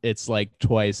it's like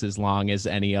twice as long as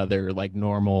any other like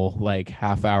normal like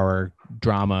half-hour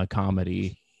drama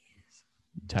comedy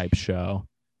type show.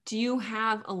 Do you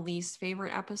have a least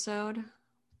favorite episode?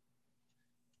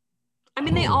 I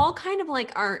mean, they all kind of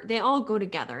like they all go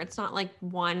together. It's not like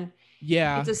one.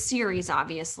 Yeah. It's a series,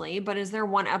 obviously, but is there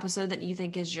one episode that you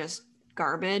think is just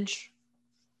garbage?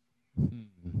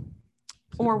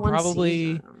 Or one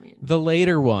probably season? I mean, the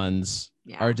later ones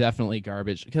are definitely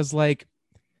garbage because like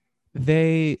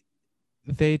they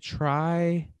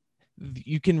try,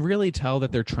 you can really tell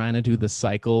that they're trying to do the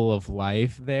cycle of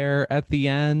life there at the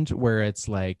end where it's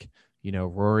like,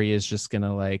 Rory is just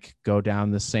gonna like go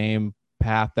down the same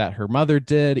path that her mother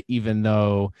did, even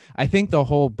though I think the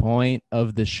whole point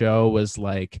of the show was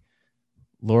like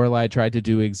Lorelai tried to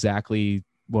do exactly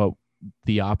what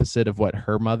the opposite of what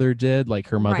her mother did. Like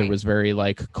her mother was very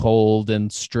like cold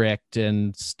and strict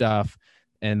and stuff.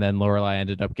 And then Lorelai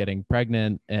ended up getting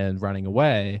pregnant and running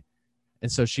away.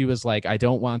 And so she was like, I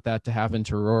don't want that to happen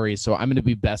to Rory. So I'm going to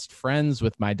be best friends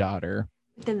with my daughter.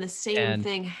 Then the same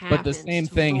thing happens. But the same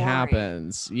thing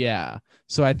happens. Yeah.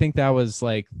 So I think that was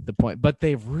like the point. But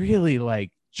they really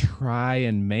like try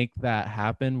and make that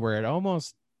happen where it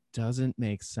almost doesn't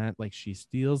make sense. Like she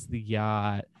steals the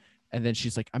yacht And then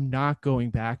she's like, I'm not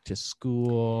going back to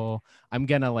school. I'm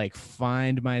going to like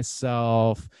find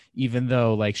myself, even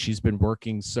though like she's been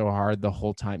working so hard the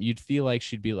whole time. You'd feel like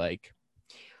she'd be like,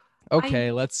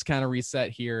 okay, let's kind of reset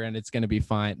here and it's going to be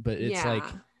fine. But it's like,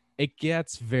 it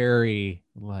gets very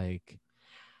like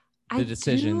the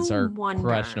decisions are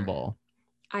questionable.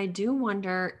 I do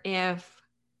wonder if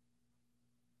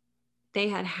they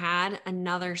had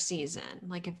another season,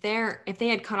 like if they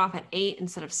had cut off at 8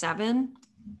 instead of 7,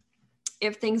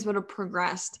 if things would have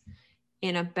progressed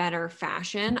in a better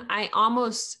fashion. I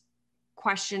almost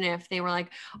question if they were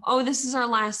like, oh, this is our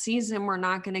last season, we're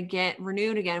not going to get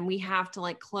renewed again, we have to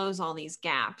like close all these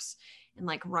gaps and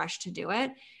like rush to do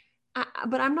it.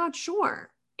 But I'm not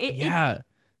sure.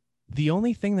 The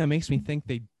only thing that makes me think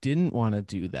they didn't want to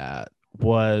do that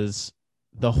was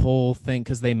the whole thing,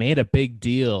 because they made a big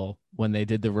deal when they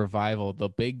did the revival, the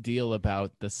big deal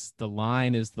about this, the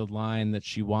line is the line that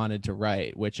she wanted to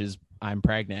write, which is I'm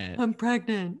pregnant.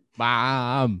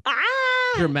 Mom.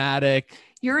 Dramatic.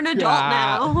 You're an adult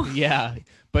now. Yeah.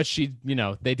 But she,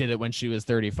 they did it when she was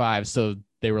 35. So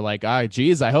they were like,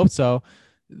 geez, I hope so.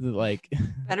 Like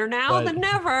better now than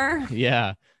never.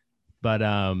 Yeah. But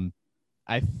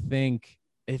I think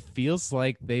it feels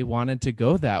like they wanted to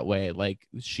go that way. Like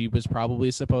she was probably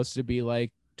supposed to be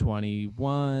like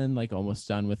 21, like almost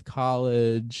done with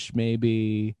college,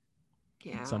 maybe.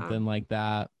 Yeah. Something like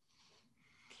that.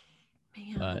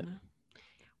 Man. But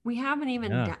we haven't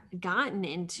even gotten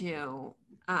into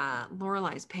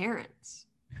Lorelai's parents.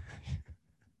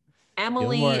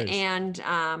 Emily Gilmore's.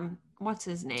 And what's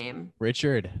his name?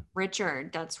 Richard,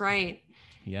 that's right.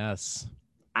 Yes.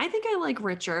 I think I like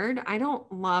Richard. I don't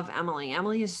love Emily.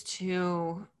 Emily is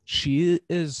too... She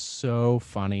is so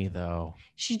funny, though.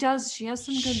 She has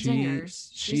some good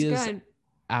zingers. She's good. Is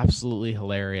absolutely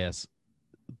hilarious.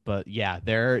 But yeah,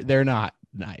 they're not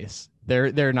nice.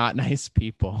 They're not nice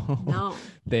people. No.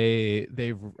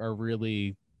 They are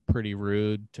really pretty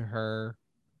rude to her,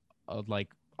 like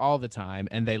all the time.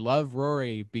 And they love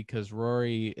Rory because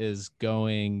Rory is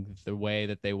going the way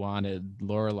that they wanted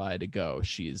Lorelai to go.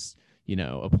 She's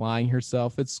applying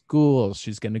herself at school.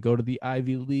 She's going to go to the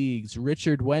Ivy Leagues.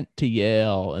 Richard went to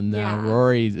Yale, and now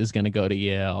Rory is going to go to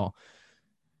Yale.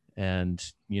 And,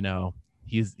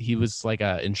 he was like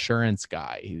a insurance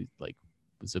guy. He like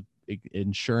was a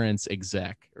insurance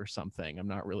exec or something. I'm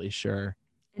not really sure.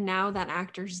 And now that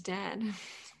actor's dead.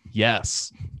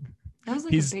 Yes. That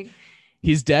was like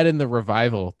he's dead in the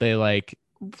revival. They like,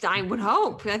 I would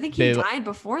hope. I think he died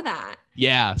before that.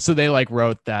 Yeah. So they like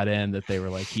wrote that in, that they were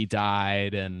like, he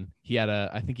died and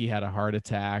I think he had a heart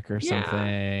attack or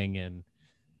something. And,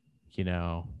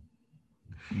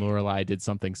 Lorelai did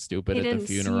something stupid at the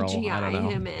funeral. CGI I don't know.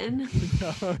 Him in.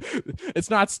 It's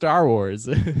not Star Wars.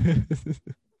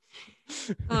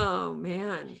 Oh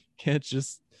man. Can't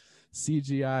just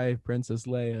CGI Princess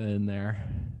Leia in there.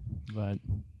 But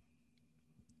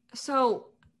so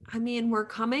I mean, we're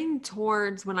coming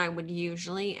towards when I would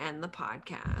usually end the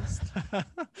podcast.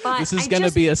 But this is going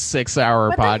to be a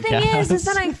 6-hour podcast. The thing is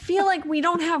that I feel like we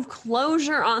don't have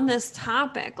closure on this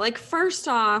topic. Like, first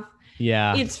off,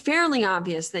 it's fairly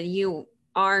obvious that you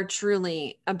are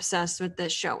truly obsessed with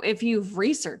this show. If you've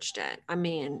researched it, I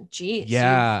mean, geez.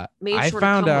 Yeah. I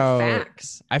found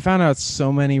out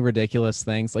so many ridiculous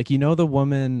things. Like, the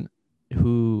woman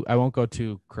who, I won't go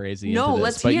too crazy into this,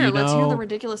 let's hear the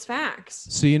ridiculous facts.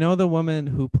 So the woman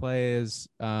who plays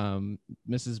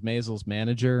Mrs. Maisel's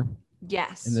manager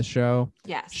in the show?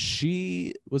 Yes.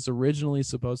 She was originally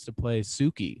supposed to play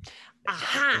Suki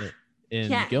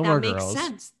in Gilmore Girls.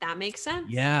 That makes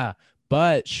sense. Yeah.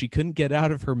 But she couldn't get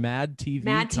out of her Mad TV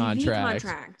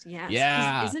contract. Yes.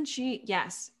 Yeah. Isn't she?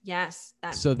 Yes.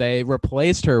 So they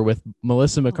replaced her with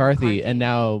Melissa McCarthy. And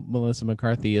now Melissa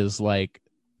McCarthy is like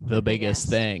the biggest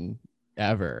thing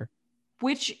ever,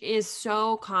 which is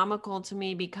so comical to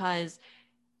me because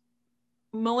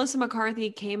Melissa McCarthy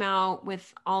came out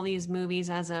with all these movies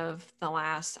as of the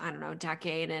last,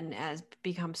 decade, and has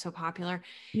become so popular.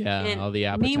 Yeah, and all the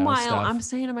Apatow meanwhile stuff. I'm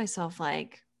saying to myself,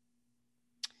 like,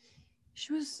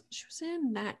 she was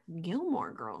in that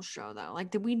Gilmore Girls show though. Like,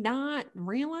 do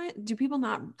people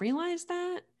not realize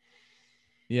that?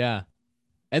 Yeah.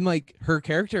 And like her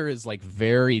character is like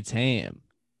very tame.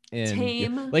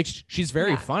 Like she's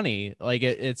very funny. Like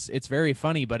it's very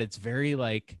funny, but it's very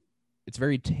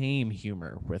tame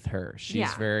humor with her.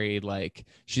 She's very like,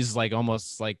 she's like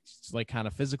almost like kind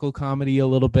of physical comedy a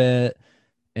little bit,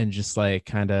 and just like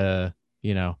kind of,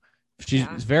 she's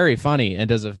very funny and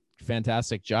does a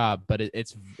fantastic job, but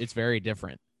it's very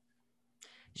different.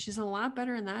 She's a lot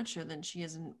better in that show than she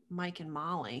is in Mike and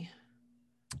Molly.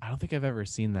 I don't think I've ever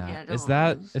seen that. Yeah,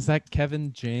 Is that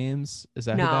Kevin James? Is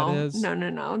that who that no, is?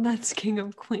 no. That's King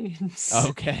of Queens.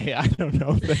 Okay, I don't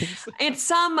know things.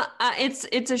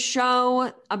 It's a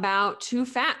show about two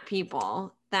fat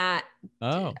people that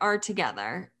Oh, are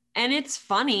together, and it's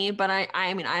funny. But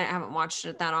I mean, I haven't watched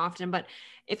it that often. But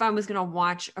if I was gonna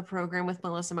watch a program with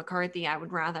Melissa McCarthy, I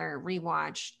would rather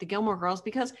rewatch The Gilmore Girls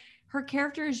because her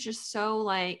character is just so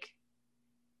like,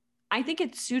 I think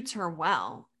it suits her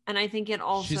well, and I think it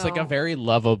she's like a also, very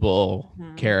lovable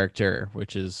Mhm. character,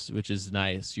 which is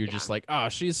nice. You're Yeah. just like, oh,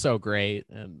 she's so great,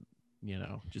 and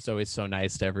just always so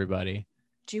nice to everybody.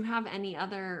 Do you have any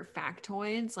other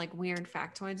factoids, like weird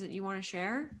factoids that you want to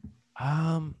share?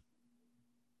 Um,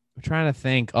 I'm trying to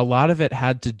think. A lot of it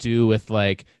had to do with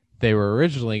like they were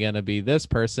originally going to be this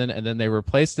person and then they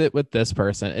replaced it with this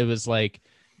person. It was like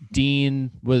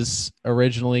Dean was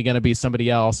originally going to be somebody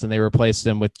else and they replaced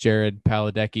him with Jared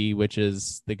Padalecki, which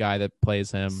is the guy that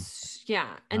plays him. Yeah,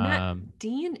 and that Um,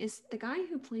 Dean is the guy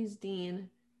who plays Dean,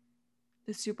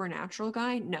 the supernatural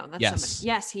guy. No, that's somebody. yes.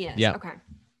 Yes, he is. Yep. Okay.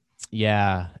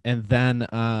 Yeah. And then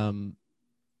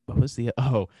what was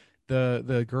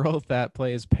the girl that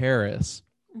plays Paris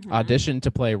Mhm. auditioned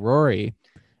to play Rory,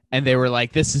 and they were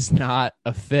like, this is not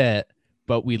a fit,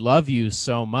 but we love you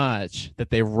so much that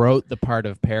they wrote the part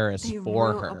of Paris They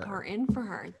for wrote a her. part in for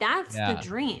her. That's the Yeah.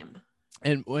 dream.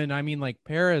 And when I mean like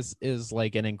Paris is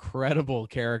like an incredible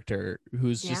character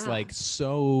who's just Yeah. like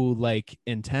so like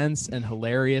intense and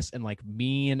hilarious and like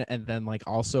mean and then like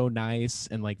also nice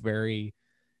and like very,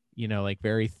 like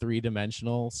very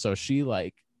three-dimensional. So she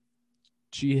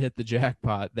hit the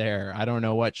jackpot there. I don't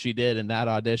know what she did in that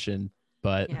audition,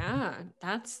 but Yeah,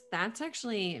 that's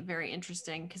actually very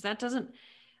interesting because that doesn't,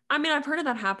 I mean, I've heard of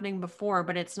that happening before,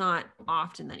 but it's not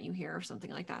often that you hear of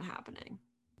something like that happening.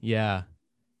 yeah.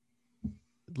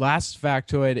 Last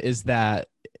factoid is that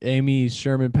Amy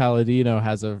Sherman Palladino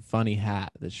has a funny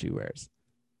hat that she wears.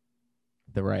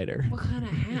 The writer. What kind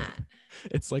of hat?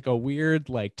 It's like a weird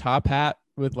like top hat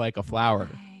with like a flower.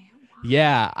 Why?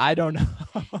 Yeah, I don't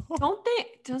know.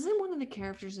 Doesn't one of the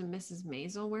characters in Mrs.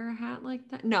 Maisel wear a hat like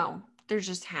that? No, there's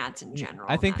just hats in I general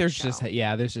in think that there's just show.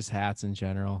 there's just hats in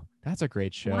general. That's a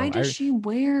great Why show. does I she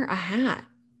wear a hat?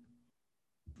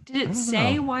 Did I it don't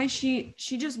say know. why she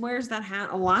just wears that hat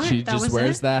a lot? She That just was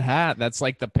wears it? that hat. That's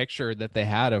like the picture that they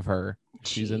had of her.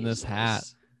 She's in this hat.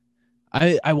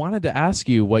 Jesus. I wanted to ask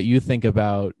you what you think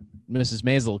about Mrs.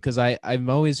 Maisel because I'm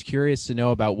always curious to know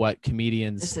about what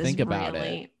comedians This is think about it.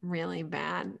 really, really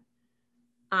bad.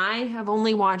 I have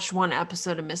only watched one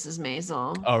episode of Mrs.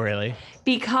 Maisel Oh, really?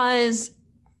 because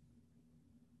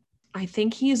I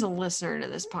think he's a listener to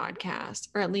this podcast,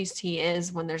 or at least he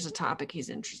is when there's a topic he's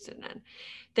interested in.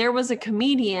 There was a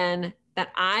comedian that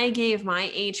I gave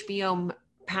my HBO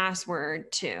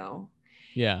password to,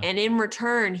 Yeah. and in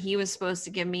return, he was supposed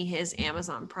to give me his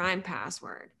Amazon Prime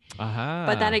password.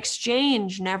 But that Aha.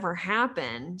 exchange never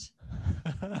happened.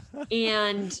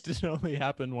 And Did it only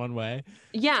happen one way?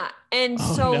 yeah, and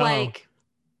Oh so no. like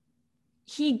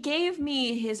he gave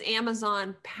me his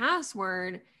Amazon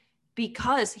password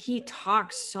because he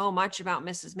talks so much about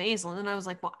Mrs. Maisel. And I was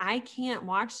like, well, I can't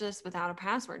watch this without a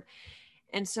password.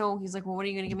 And so he's like, well, what are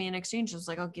you going to give me in exchange? I was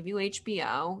like, I'll give you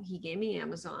HBO. He gave me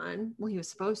Amazon. Well, he was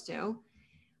supposed to.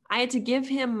 I had to give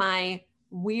him my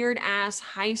weird ass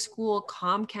high school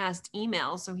Comcast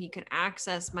email so he could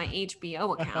access my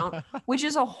HBO account, which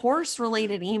is a horse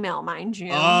related email, mind you.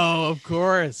 Oh, of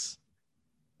course.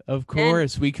 Of And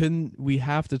course. We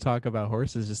have to talk about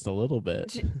horses just a little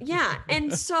bit. yeah.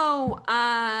 And so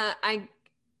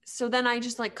so then I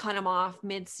just like cut him off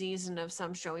mid-season of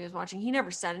some show he was watching. He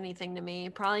never said anything to me,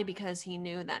 probably because he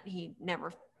knew that he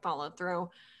never followed through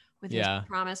with his Yeah.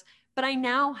 promise. But I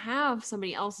now have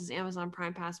somebody else's Amazon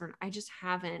Prime password. I just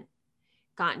haven't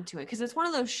gotten to it because it's one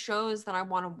of those shows that I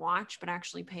want to watch but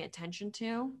actually pay attention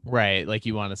to. Right. Like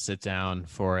you want to sit down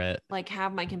for it. Like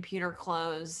have my computer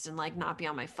closed and like not be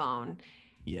on my phone.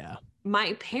 Yeah.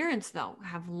 My parents though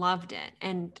have loved it.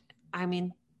 And I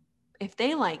mean, if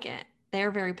they like it,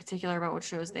 they're very particular about what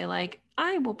shows they like.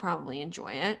 I will probably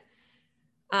enjoy it.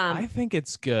 I think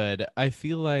it's good. I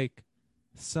feel like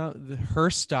her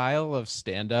style of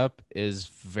stand up is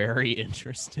very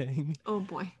interesting. Oh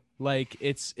boy. Like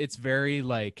it's very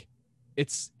like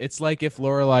it's like if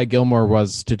Lorelai Gilmore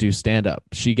was to do stand up.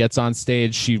 She gets on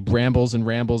stage, she rambles and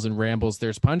rambles and rambles.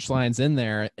 There's punchlines in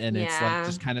there, and it's like Yeah.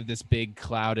 just kind of this big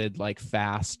clouded like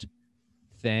fast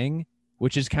thing,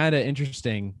 which is kind of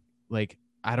interesting. Like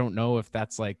I don't know if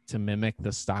that's like to mimic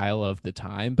the style of the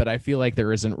time, but I feel like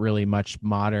there isn't really much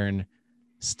modern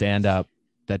stand up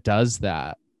that does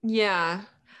that. Yeah.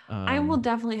 I will Um,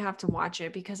 definitely have to watch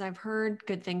it because I've heard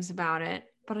good things about it.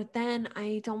 but then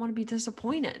I don't want to be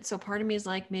disappointed. So part of me is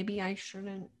like, maybe I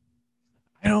shouldn't.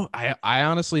 I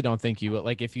honestly don't think you would.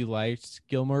 Like, if you liked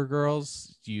Gilmore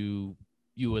Girls, you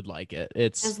would like it.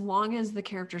 As long as the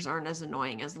characters aren't as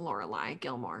annoying as Lorelai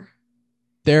Gilmore.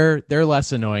 They're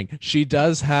less annoying. She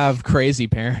does have crazy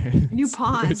parents. You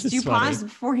paused. You funny. paused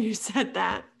before you said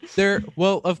that.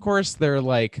 Well, of course they're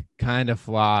like kind of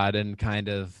flawed and kind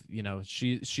of,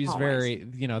 she's Always. very,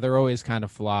 they're always kind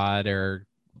of flawed or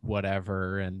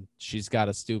whatever, and she's got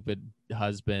a stupid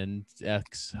husband,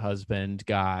 ex-husband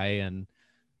guy and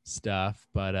stuff,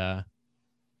 but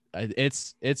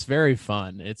it's very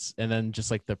fun. And then just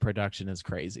like the production is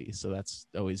crazy, so that's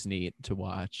always neat to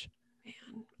watch.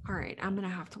 Man, all right, I'm gonna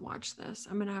have to watch this.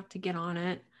 I'm gonna have to get on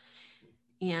it,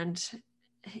 and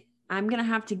I'm gonna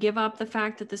have to give up the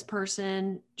fact that this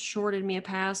person shorted me a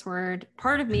password.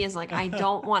 Part of me is like, I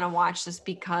don't want to watch this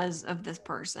because of this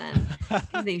person.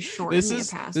 They shorted me a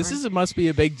password. It must be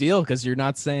a big deal because you're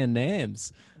not saying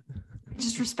names.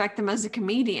 Just respect them as a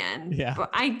comedian. Yeah. But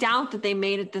I doubt that they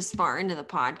made it this far into the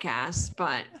podcast,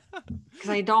 but because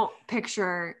I don't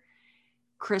picture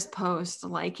Chris Post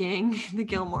liking the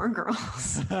Gilmore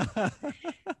Girls.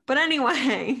 But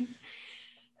anyway,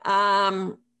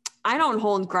 I don't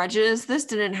hold grudges. This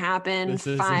didn't happen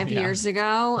 5 years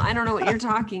ago. I don't know what you're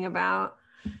talking about.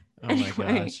 My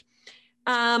gosh.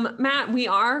 Matt, we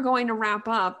are going to wrap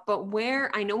up, but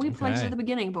I know we pledged at the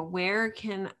beginning, but where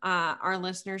can our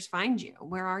listeners find you?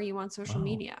 Where are you on social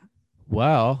media?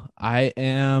 Well,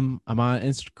 I'm on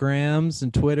Instagrams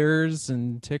and Twitters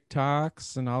and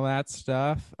TikToks and all that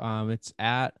stuff. It's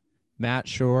at Matt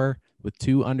Shore with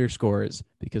 2 underscores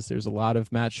because there's a lot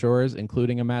of Matt Shores,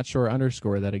 including a Matt Shore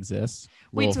underscore that exists.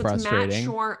 Wait, so it's Matt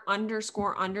Shore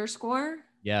underscore?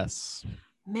 Yes.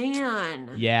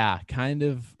 Man. Yeah, kind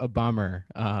of a bummer.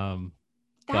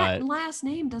 That last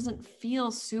name doesn't feel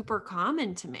super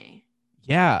common to me.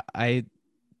 Yeah, I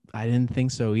didn't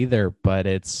think so either, but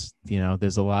it's,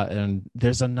 there's a lot. And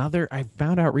I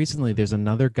found out recently, there's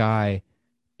another guy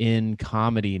in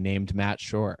comedy named Matt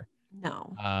Shore.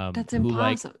 No, that's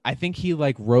impossible. I think he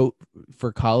wrote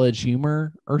for College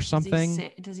Humor or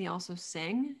something. Does he also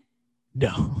sing?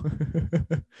 No.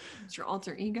 It's your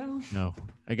alter ego? No,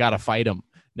 I got to fight him.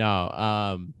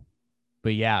 No.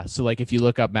 But yeah, so if you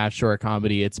look up Matt Shore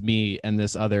comedy, it's me and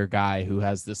this other guy who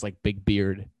has this big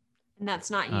beard. And that's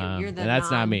not you. You're the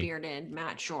non-bearded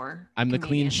Matt Shore. I'm the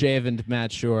clean-shaven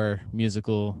Matt Shore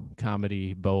musical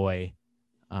comedy boy.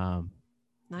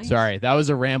 Nice. Sorry, that was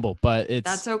a ramble, but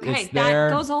that's okay.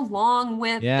 That goes along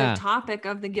with the topic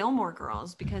of the Gilmore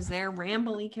Girls because they're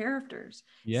rambly characters.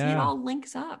 Yeah, see, it all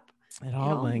links up. It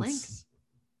all links.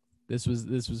 This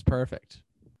was perfect.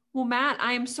 Well, Matt,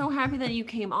 I am so happy that you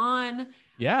came on.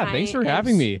 Yeah, thanks for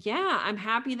having me. Yeah, I'm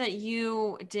happy that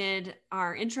you did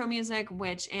our intro music,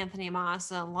 which Anthony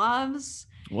Massa loves.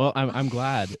 Well, I'm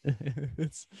glad.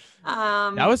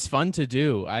 That was fun to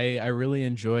do. I really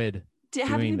enjoyed.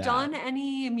 Have you done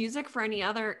any music for any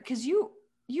other? Because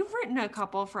you've written a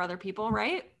couple for other people,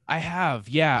 right? I have.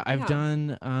 Yeah, I've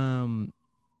done.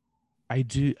 I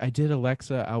did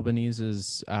Alexa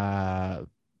Albanese's her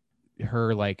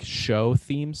show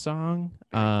theme song,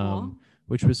 cool.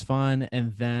 Which was fun.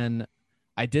 And then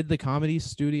I did the Comedy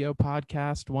Studio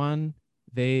podcast one.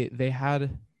 They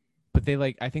had, but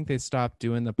I think they stopped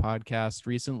doing the podcast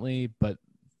recently, but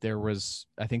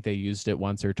I think they used it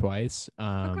once or twice.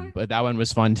 But that one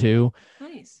was fun too.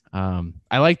 Nice.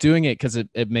 I like doing it because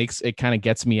it kind of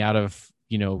gets me out of,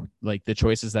 the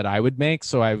choices that I would make.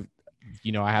 So I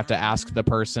have to ask the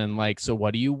person so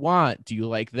what do you want? Do you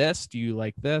like this? Do you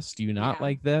like this? Do you not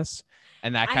like this?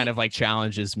 And that kind of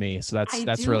challenges me. So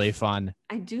that's really fun.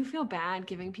 I do feel bad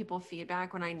giving people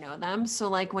feedback when I know them. So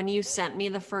when you sent me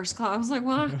the first call, I was like,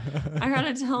 well, I got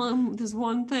to tell him this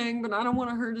one thing, but I don't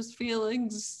want to hurt his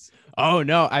feelings. Oh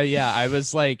no. I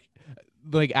was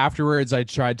afterwards I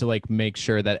tried to make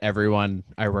sure that everyone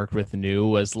I worked with knew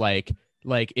was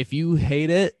if you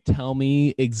hate it, tell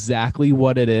me exactly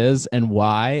what it is and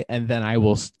why, and then I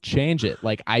will change it.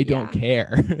 I don't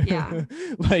care. Yeah.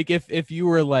 If you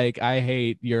were I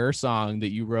hate your song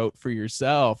that you wrote for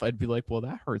yourself, I'd be like, well,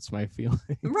 that hurts my feelings.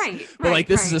 Right. But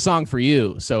this is a song for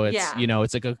you. So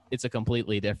it's, it's a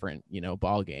completely different,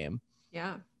 ball game.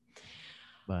 Yeah.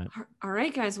 But all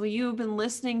right, guys. Well, you've been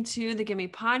listening to the Gimme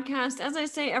Podcast. As I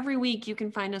say every week, you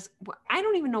can find us. I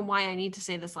don't even know why I need to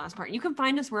say this last part. You can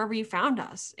find us wherever you found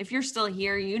us. If you're still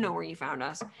here, you know where you found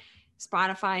us.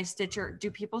 Spotify, Stitcher.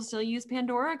 Do people still use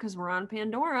Pandora? Because we're on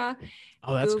Pandora.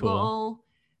 Oh, that's Google,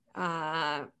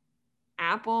 cool.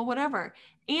 Apple, whatever.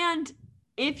 And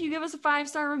if you give us a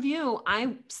 5-star review,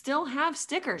 I still have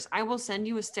stickers. I will send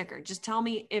you a sticker. Just tell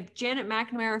me if Janet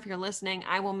McNamara, if you're listening,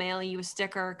 I will mail you a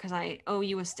sticker because I owe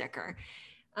you a sticker.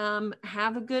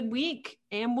 Have a good week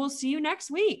and we'll see you next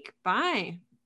week. Bye.